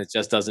 Yeah, and it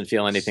just doesn't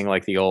feel anything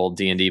like the old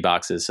D&D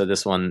boxes. So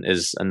this one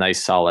is a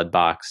nice, solid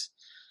box.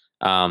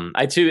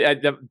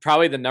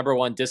 Probably the number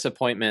one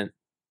disappointment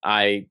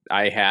I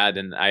had,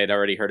 and I had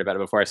already heard about it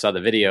before I saw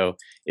the video,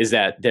 is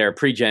that their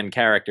pre-gen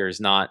characters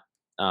not.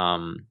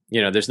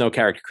 There's no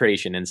character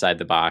creation inside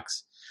the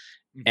box.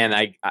 And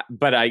I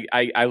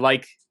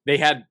like,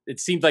 it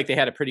seemed like they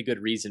had a pretty good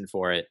reason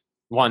for it.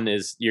 One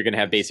is you're going to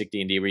have basic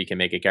D&D where you can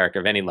make a character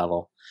of any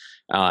level,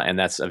 and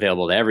that's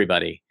available to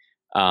everybody.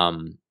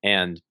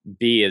 And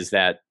B is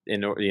that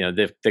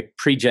the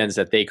pre-gens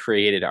that they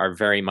created are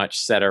very much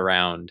set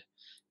around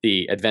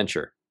the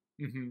adventure.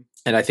 Mm-hmm.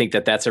 And I think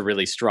that's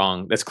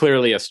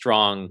clearly a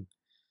strong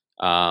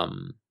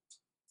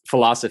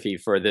philosophy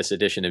for this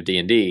edition of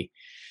D&D.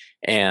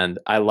 And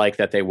I like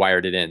that they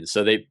wired it in.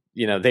 So they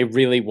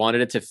really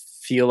wanted it to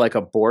feel like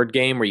a board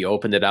game where you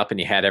opened it up and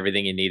you had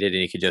everything you needed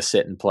and you could just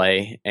sit and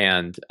play.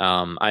 And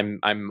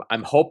I'm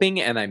hoping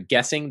and I'm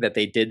guessing that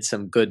they did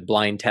some good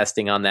blind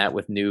testing on that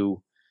with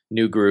new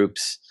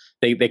groups.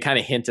 They kind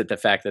of hint at the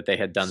fact that they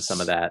had done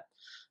some of that.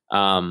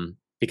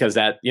 Because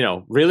that,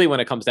 really when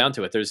it comes down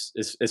to it, there's,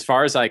 as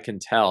far as I can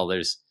tell,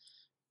 there's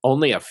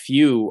only a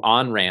few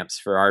on-ramps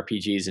for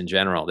RPGs in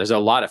general. There's a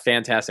lot of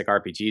fantastic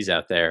RPGs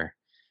out there.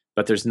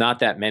 but there's not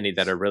that many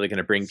that are really going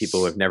to bring people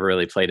who have never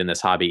really played in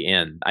this hobby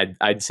in.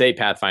 I'd say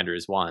Pathfinder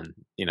is one.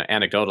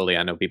 Anecdotally,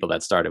 I know people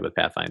that started with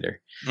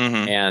Pathfinder,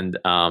 and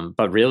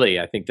but really,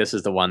 I think this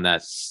is the one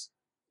that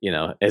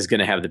is going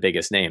to have the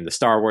biggest name. The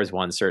Star Wars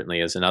one certainly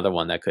is another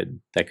one that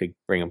could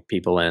bring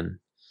people in,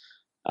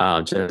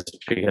 just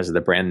because of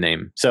the brand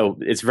name. So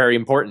it's very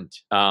important.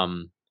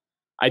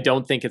 I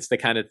don't think it's the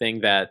kind of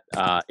thing that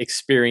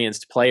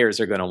experienced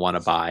players are going to want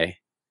to buy.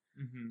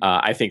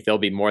 I think they'll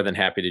be more than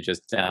happy to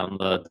just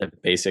download the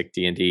basic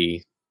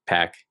D&D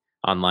pack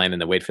online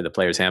and then wait for the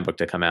player's handbook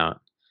to come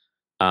out.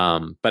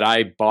 But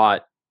I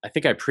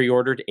think I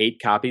pre-ordered 8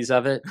 copies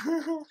of it,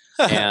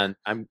 and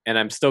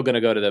I'm still going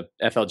to go to the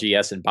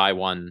FLGS and buy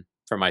one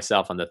for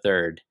myself on the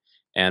 3rd.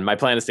 And my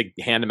plan is to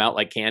hand them out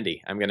like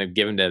candy. I'm going to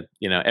give them to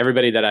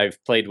everybody that I've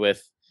played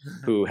with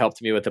who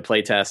helped me with the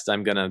play test.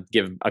 I'm going to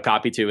give a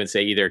copy to and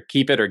say either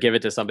keep it or give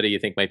it to somebody you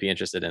think might be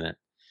interested in it.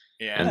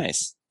 Yeah, and,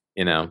 nice.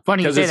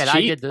 Funny you say that.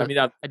 I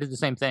did the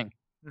same thing.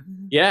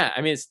 Yeah,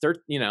 I mean it's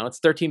it's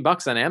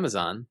 $13 on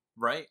Amazon,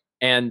 right?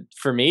 And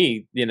for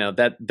me,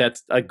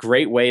 that's a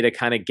great way to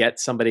kind of get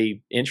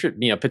somebody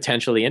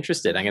potentially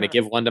interested. I'm going to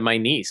give one to my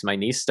niece. My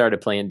niece started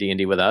playing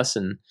D&D with us,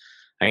 and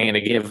I'm going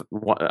to give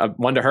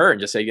one to her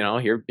and just say,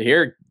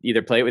 here,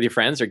 either play it with your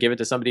friends or give it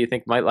to somebody you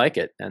think might like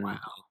it. And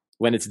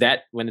when it's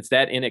that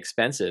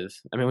inexpensive,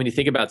 I mean, when you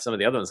think about some of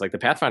the other ones, like the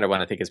Pathfinder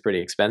one, I think is pretty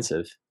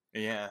expensive.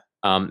 Yeah.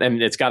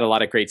 And it's got a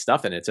lot of great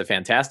stuff in it.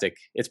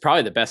 It's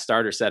probably the best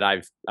starter set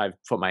I've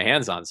put my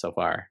hands on so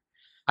far.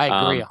 I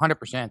agree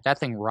 100%. That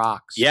thing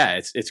rocks. Yeah,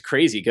 it's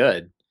crazy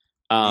good.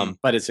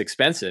 But it's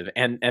expensive,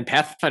 and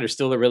Pathfinder's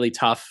still a really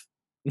tough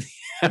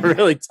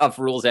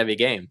rules heavy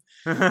game.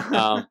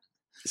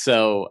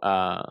 So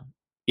I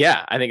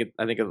think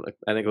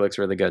it looks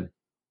really good.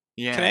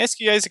 Yeah. Can I ask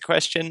you guys a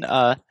question?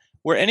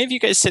 Were any of you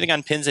guys sitting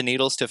on pins and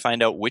needles to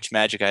find out which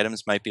magic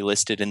items might be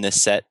listed in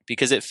this set?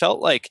 Because it felt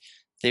like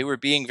they were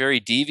being very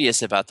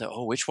devious about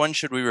which one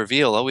should we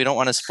reveal? Oh, we don't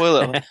want to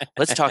spoil it.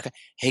 Let's talk.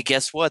 Hey,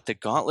 guess what? The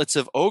gauntlets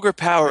of ogre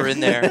power in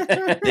there.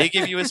 They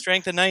give you a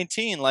strength of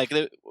 19. Like,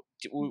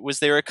 was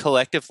there a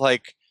collective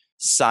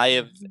sigh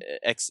of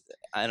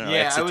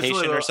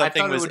excitation or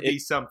something? I thought it would be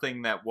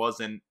something that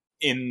wasn't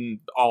in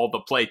all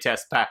the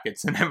playtest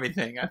packets and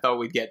everything. I thought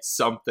we'd get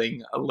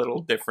something a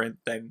little different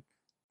than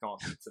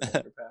gauntlets of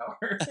ogre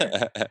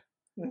power.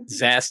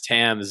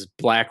 Zastam's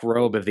black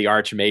robe of the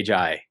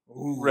Archmagi.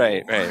 Ooh.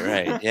 Right.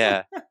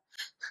 Yeah.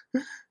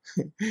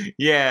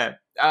 Yeah.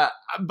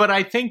 But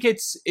I think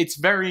it's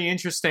very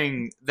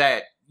interesting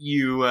that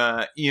you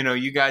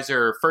guys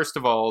are, first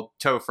of all,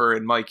 Topher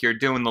and Mike, you're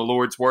doing the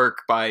Lord's work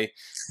by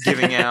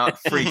giving out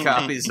free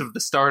copies of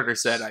the starter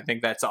set. I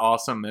think that's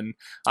awesome. And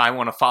I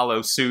want to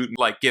follow suit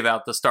and give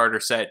out the starter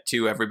set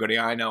to everybody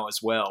I know as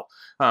well.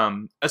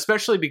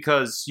 Especially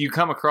because you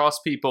come across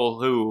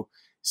people who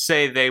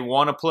say they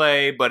want to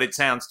play, but it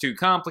sounds too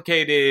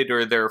complicated,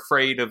 or they're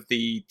afraid of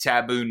the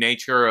taboo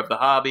nature of the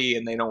hobby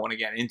and they don't want to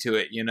get into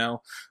it,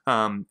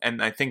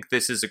 And I think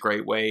this is a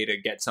great way to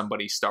get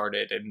somebody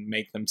started and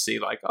make them see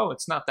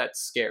it's not that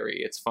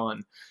scary. It's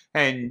fun.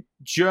 And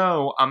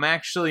Joe, I'm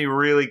actually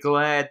really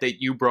glad that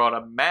you brought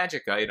up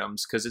magic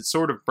items, because it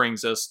sort of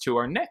brings us to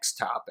our next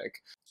topic,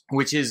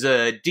 which is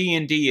a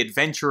D&D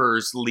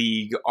Adventurers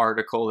League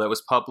article that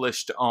was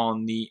published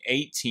on the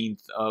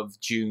 18th of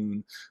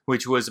June,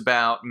 which was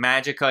about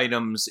magic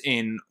items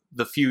in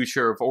the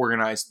future of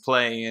organized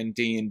play in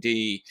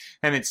D&D.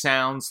 And it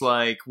sounds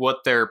like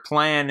what their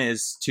plan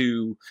is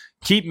to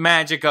keep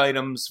magic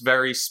items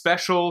very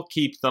special,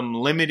 keep them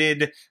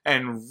limited,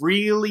 and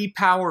really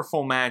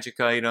powerful magic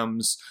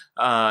items,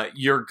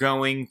 you're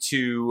going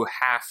to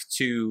have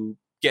to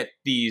get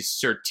these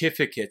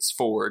certificates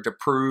for to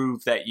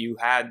prove that you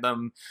had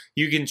them.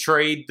 You can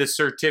trade the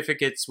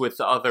certificates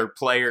with other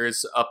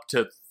players up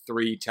to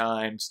 3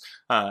 times.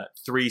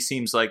 3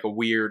 seems like a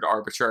weird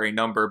arbitrary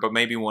number, but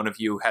maybe one of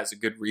you has a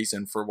good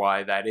reason for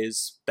why that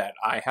is that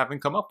I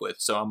haven't come up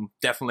with. So I'm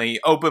definitely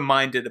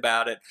open-minded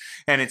about it.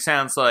 And it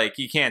sounds like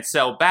you can't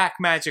sell back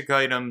magic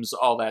items,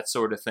 all that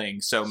sort of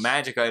thing. So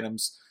magic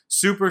items,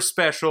 super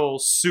special,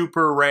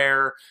 super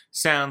rare.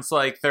 Sounds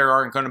like there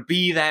aren't going to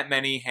be that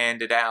many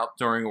handed out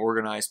during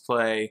organized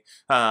play,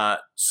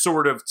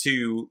 sort of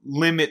to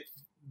limit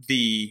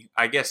the,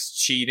 I guess,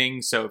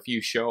 cheating. So if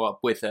you show up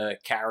with a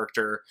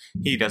character,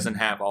 he doesn't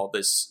have all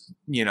this,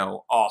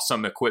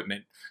 awesome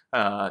equipment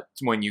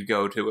when you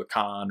go to a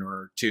con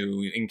or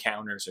to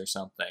encounters or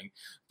something.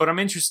 But I'm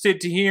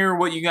interested to hear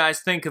what you guys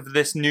think of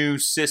this new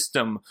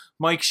system.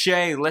 Mike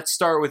Shea, let's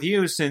start with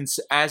you, since,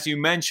 as you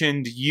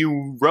mentioned,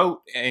 you wrote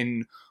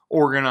an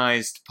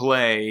organized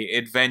play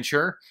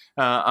adventure.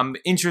 I'm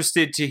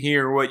interested to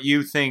hear what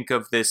you think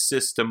of this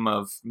system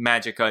of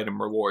magic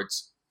item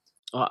rewards.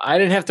 Well, I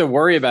didn't have to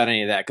worry about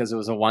any of that because it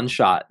was a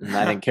one-shot, and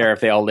I didn't care if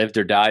they all lived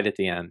or died at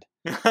the end.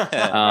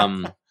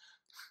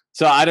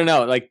 So I don't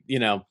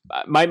know,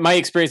 my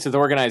experience with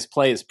organized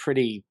play is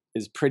pretty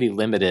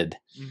limited.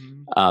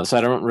 Mm-hmm. So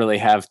I don't really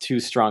have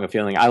too strong a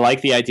feeling. I like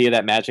the idea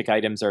that magic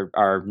items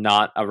are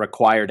not a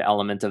required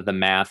element of the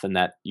math, and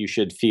that you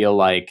should feel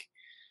like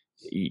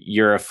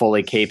you're a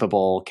fully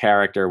capable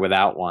character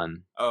without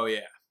one. Oh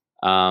yeah.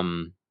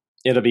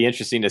 It'll be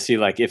interesting to see,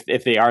 like,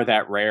 if they are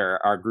that rare,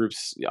 are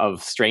groups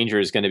of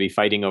strangers going to be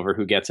fighting over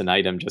who gets an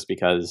item just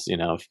because,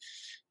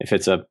 if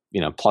it's a,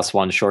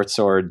 +1 short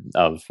sword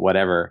of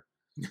whatever,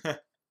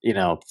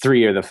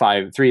 three of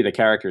the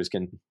characters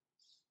can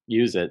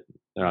use it.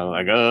 They're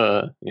like,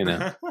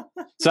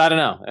 So I don't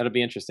know. It'll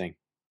be interesting.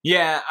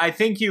 Yeah, I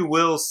think you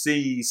will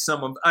see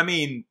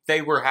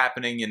they were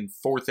happening in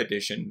 4th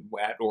edition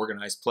at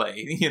organized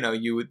play.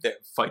 The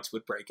fights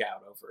would break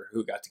out over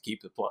who got to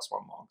keep the +1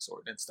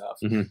 longsword and stuff.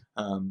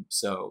 Mm-hmm.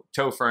 So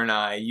Topher and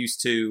I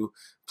used to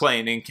play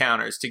in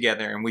encounters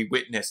together, and we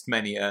witnessed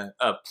many a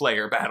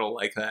player battle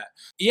like that.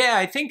 Yeah,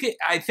 I think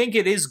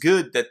it is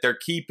good that they're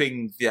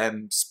keeping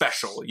them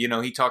special.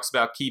 He talks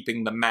about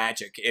keeping the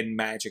magic in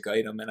magic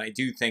item, and I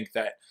do think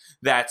that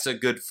that's a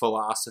good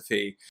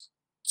philosophy.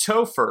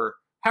 Topher,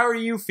 how are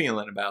you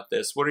feeling about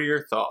this? What are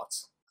your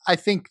thoughts? I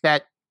think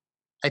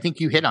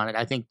you hit on it.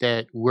 I think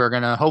that we're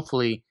going to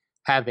hopefully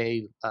have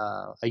a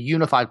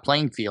unified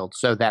playing field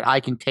so that I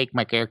can take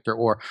my character,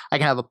 or I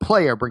can have a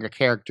player bring a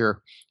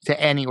character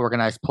to any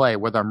organized play,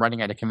 whether I'm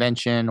running at a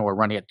convention or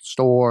running at the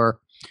store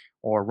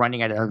or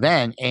running at an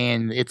event,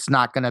 and it's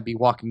not going to be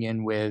walking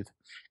in with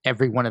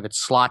every one of its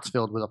slots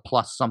filled with a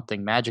plus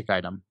something magic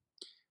item.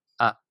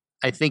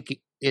 I think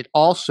it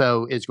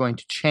also is going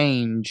to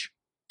change.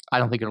 I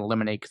don't think it'll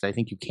eliminate, because I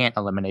think you can't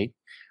eliminate.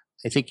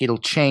 I think it'll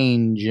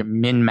change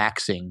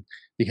min-maxing,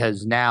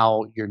 because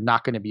now you're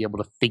not going to be able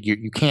to figure.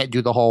 You can't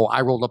do the whole,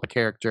 I rolled up a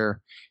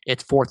character,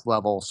 it's 4th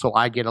level, so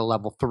I get a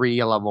level 3,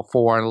 a level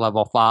 4, and a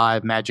level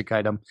 5 magic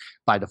item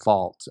by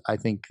default. I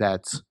think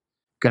that's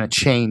going to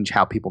change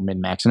how people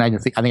min-max, and I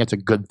think that's a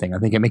good thing. I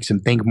think it makes them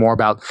think more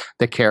about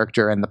the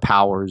character and the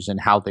powers and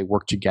how they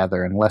work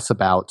together, and less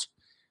about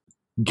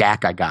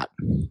gack I got.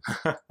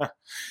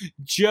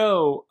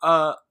 Joe,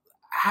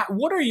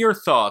 what are your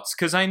thoughts?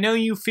 Because I know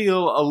you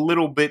feel a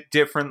little bit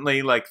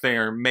differently, like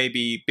they're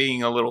maybe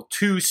being a little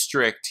too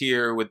strict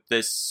here with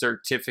this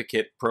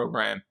certificate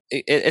program.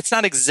 It's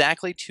not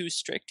exactly too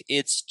strict.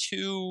 It's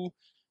too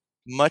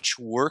much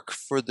work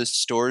for the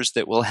stores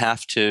that will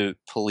have to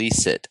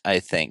police it, I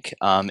think.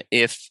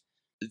 If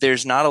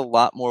there's not a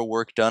lot more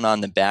work done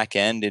on the back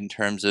end in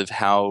terms of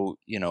how,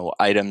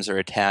 items are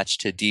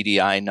attached to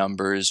DDI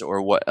numbers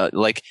or what,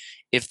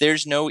 if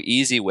there's no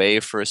easy way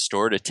for a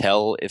store to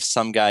tell if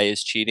some guy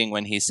is cheating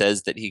when he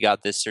says that he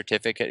got this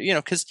certificate,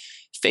 because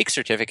fake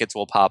certificates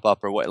will pop up,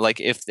 or what,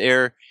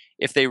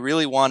 if they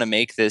really want to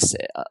make this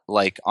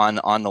on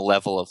the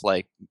level of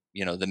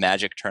the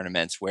Magic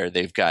tournaments where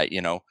they've got,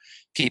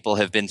 people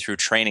have been through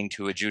training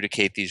to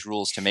adjudicate these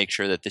rules to make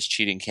sure that this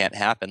cheating can't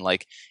happen.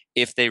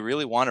 If they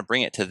really want to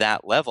bring it to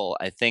that level,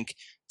 I think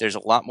there's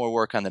a lot more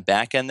work on the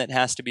back end that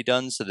has to be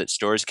done so that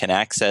stores can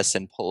access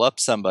and pull up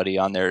somebody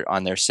on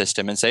their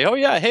system and say, oh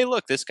yeah, hey,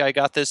 look, this guy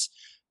got this,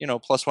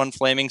 +1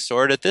 flaming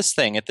sword at this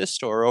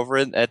store over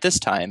at this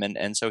time.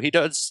 And so he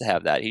does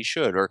have that. He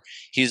should, or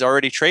he's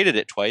already traded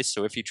it twice.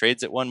 So if he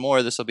trades it one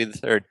more, this will be the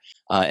third.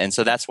 And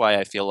so that's why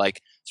I feel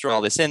like throwing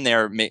all this in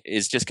there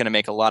is just going to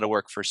make a lot of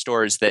work for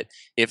stores, that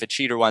if a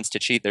cheater wants to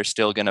cheat, they're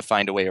still going to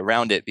find a way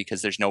around it,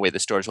 because there's no way the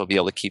stores will be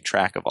able to keep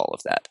track of all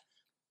of that.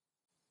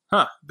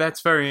 Huh,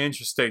 that's very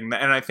interesting.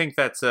 And I think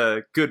that's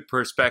a good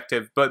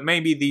perspective, but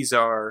maybe these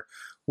are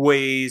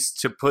ways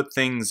to put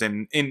things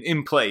in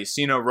place,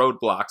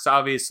 roadblocks.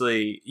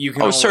 Obviously, you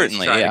can always try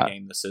to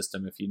game the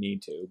system if you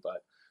need to,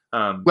 but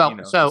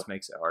this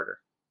makes it harder.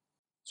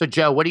 So,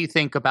 Joe, what do you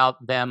think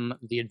about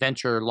the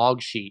adventure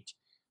log sheet,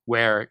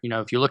 where,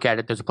 if you look at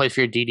it, there's a place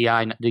for your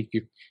DDI,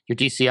 your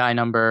DCI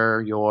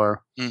number,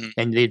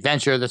 and the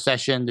adventure, the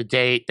session, the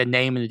date, the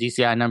name, and the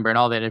DCI number, and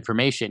all that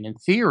information. In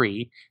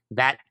theory,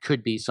 that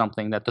could be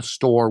something that the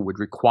store would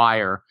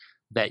require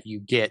that you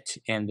get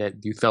and that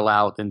you fill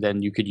out, and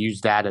then you could use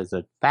that as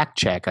a fact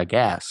check, I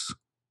guess.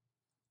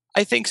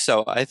 I think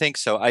so.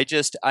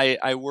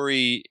 I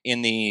worry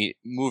in the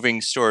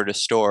moving store to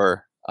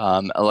store.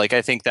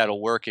 I think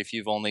that'll work if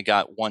you've only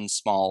got one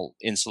small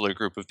insular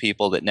group of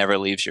people that never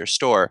leaves your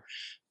store.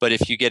 But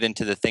if you get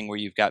into the thing where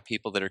you've got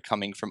people that are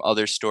coming from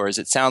other stores,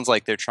 it sounds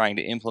like they're trying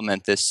to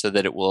implement this so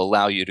that it will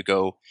allow you to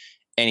go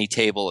any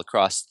table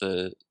across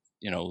the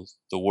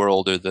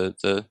world, or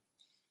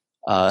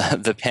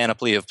the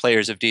panoply of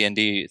players of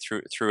D&D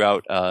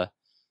throughout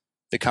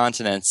the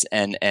continents,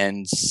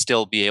 and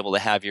still be able to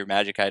have your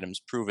magic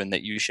items proven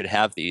that you should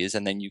have these,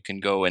 and then you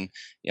can go and,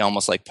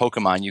 almost like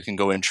Pokemon, you can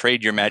go and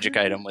trade your magic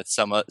item with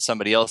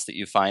somebody else that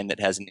you find that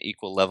has an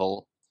equal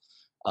level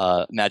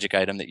magic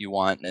item that you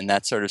want, and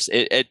that sort of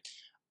it.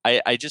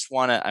 I just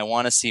want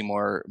to see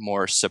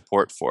more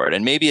support for it,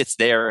 and maybe it's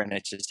there and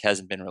it just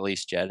hasn't been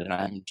released yet, and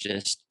I'm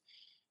just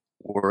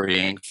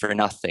worrying for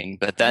nothing.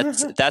 But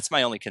that's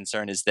my only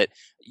concern, is that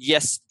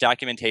yes,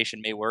 documentation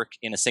may work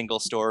in a single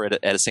store at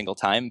a single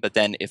time, but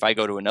then if I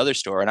go to another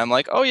store and I'm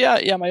like, oh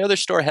yeah, my other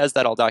store has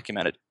that all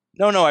documented.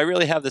 No, I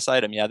really have this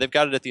item. Yeah, they've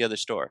got it at the other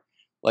store.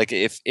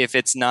 If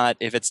it's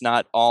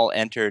not all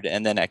entered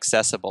and then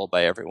accessible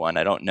by everyone,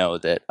 I don't know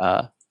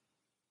that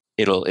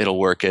it'll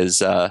work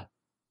as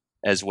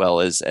as well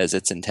as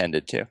it's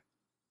intended to.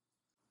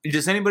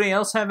 Does anybody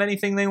else have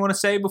anything they want to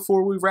say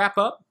before we wrap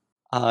up?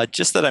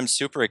 Just that I'm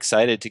super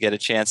excited to get a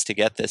chance to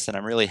get this, and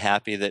I'm really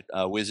happy that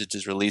Wizards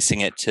is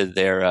releasing it to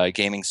their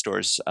gaming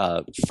stores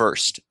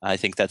first. I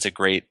think that's a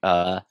great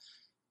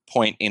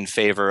point in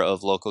favor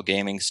of local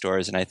gaming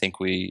stores, and I think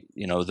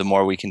the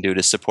more we can do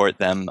to support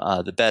them,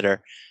 the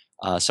better.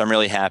 So I'm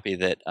really happy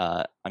that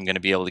I'm going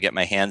to be able to get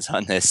my hands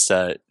on this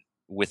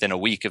within a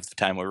week of the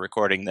time we're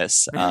recording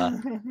this.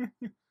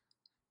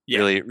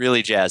 Really,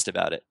 really jazzed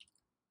about it.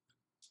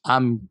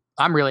 I'm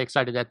really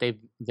excited that they've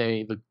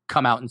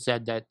come out and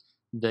said that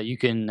you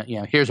can,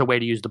 here's a way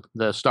to use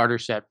the starter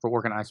set for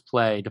organized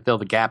play to fill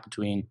the gap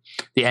between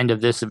the end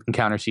of this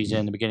encounter season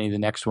and the beginning of the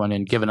next one,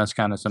 and giving us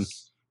kind of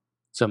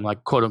some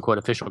like quote unquote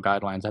official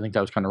guidelines. I think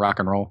that was kind of rock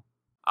and roll.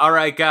 All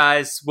right,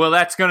 guys. Well,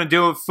 that's going to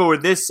do it for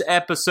this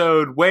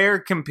episode. Where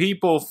can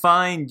people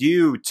find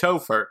you,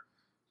 Topher?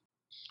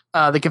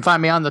 They can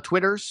find me on the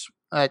Twitters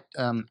at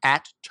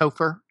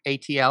Topher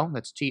ATL.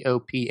 That's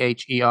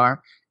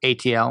TOPHER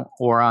ATL,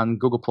 or on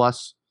Google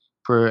Plus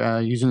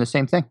for using the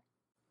same thing.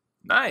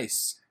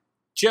 Nice.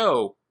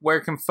 Joe, where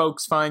can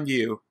folks find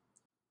you?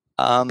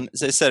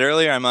 As I said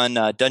earlier, I'm on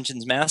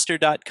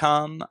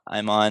DungeonsMaster.com.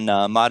 I'm on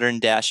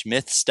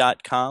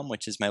Modern-Myths.com,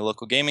 which is my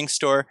local gaming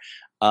store,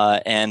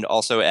 and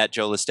also at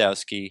Joe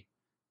Listowski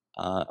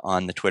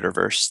on the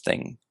Twitterverse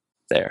thing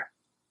there.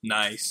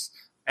 Nice.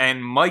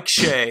 And Mike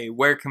Shea,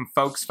 where can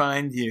folks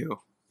find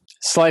you?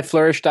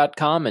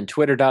 Slyflourish.com and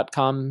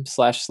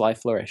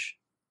Twitter.com/Slyflourish.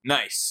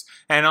 Nice.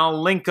 And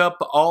I'll link up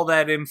all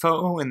that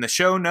info in the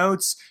show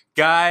notes.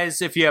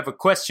 Guys, if you have a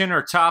question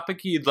or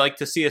topic you'd like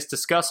to see us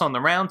discuss on the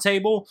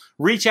roundtable,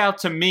 reach out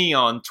to me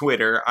on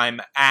Twitter. I'm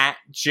at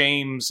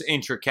James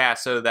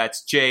Introcaso.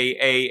 That's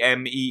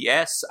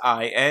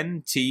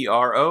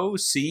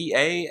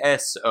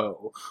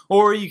JamesIntrocaso.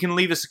 Or you can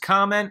leave us a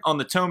comment on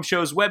the Tome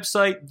Show's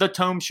website,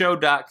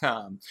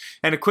 thetomeshow.com.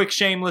 And a quick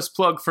shameless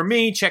plug for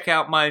me, check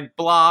out my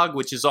blog,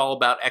 which is all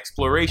about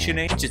Exploration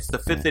Age. It's the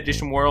 5th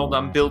edition world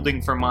I'm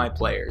building for my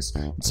players.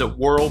 It's at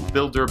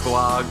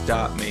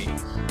worldbuilderblog.me.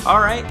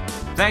 All right.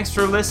 Thanks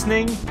for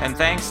listening, and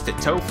thanks to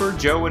Topher,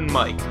 Joe, and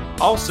Mike.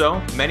 Also,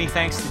 many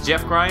thanks to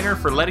Jeff Greiner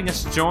for letting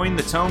us join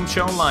the Tome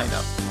Show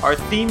lineup. Our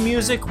theme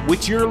music,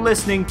 which you're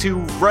listening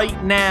to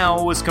right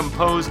now, was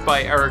composed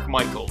by Eric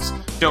Michaels.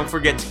 Don't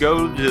forget to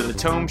go to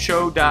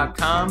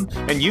thetomeshow.com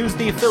and use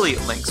the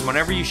affiliate links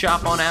whenever you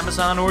shop on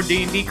Amazon or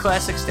D&D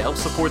Classics to help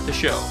support the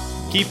show.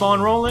 Keep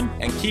on rolling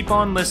and keep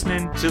on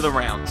listening to the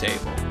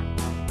Roundtable.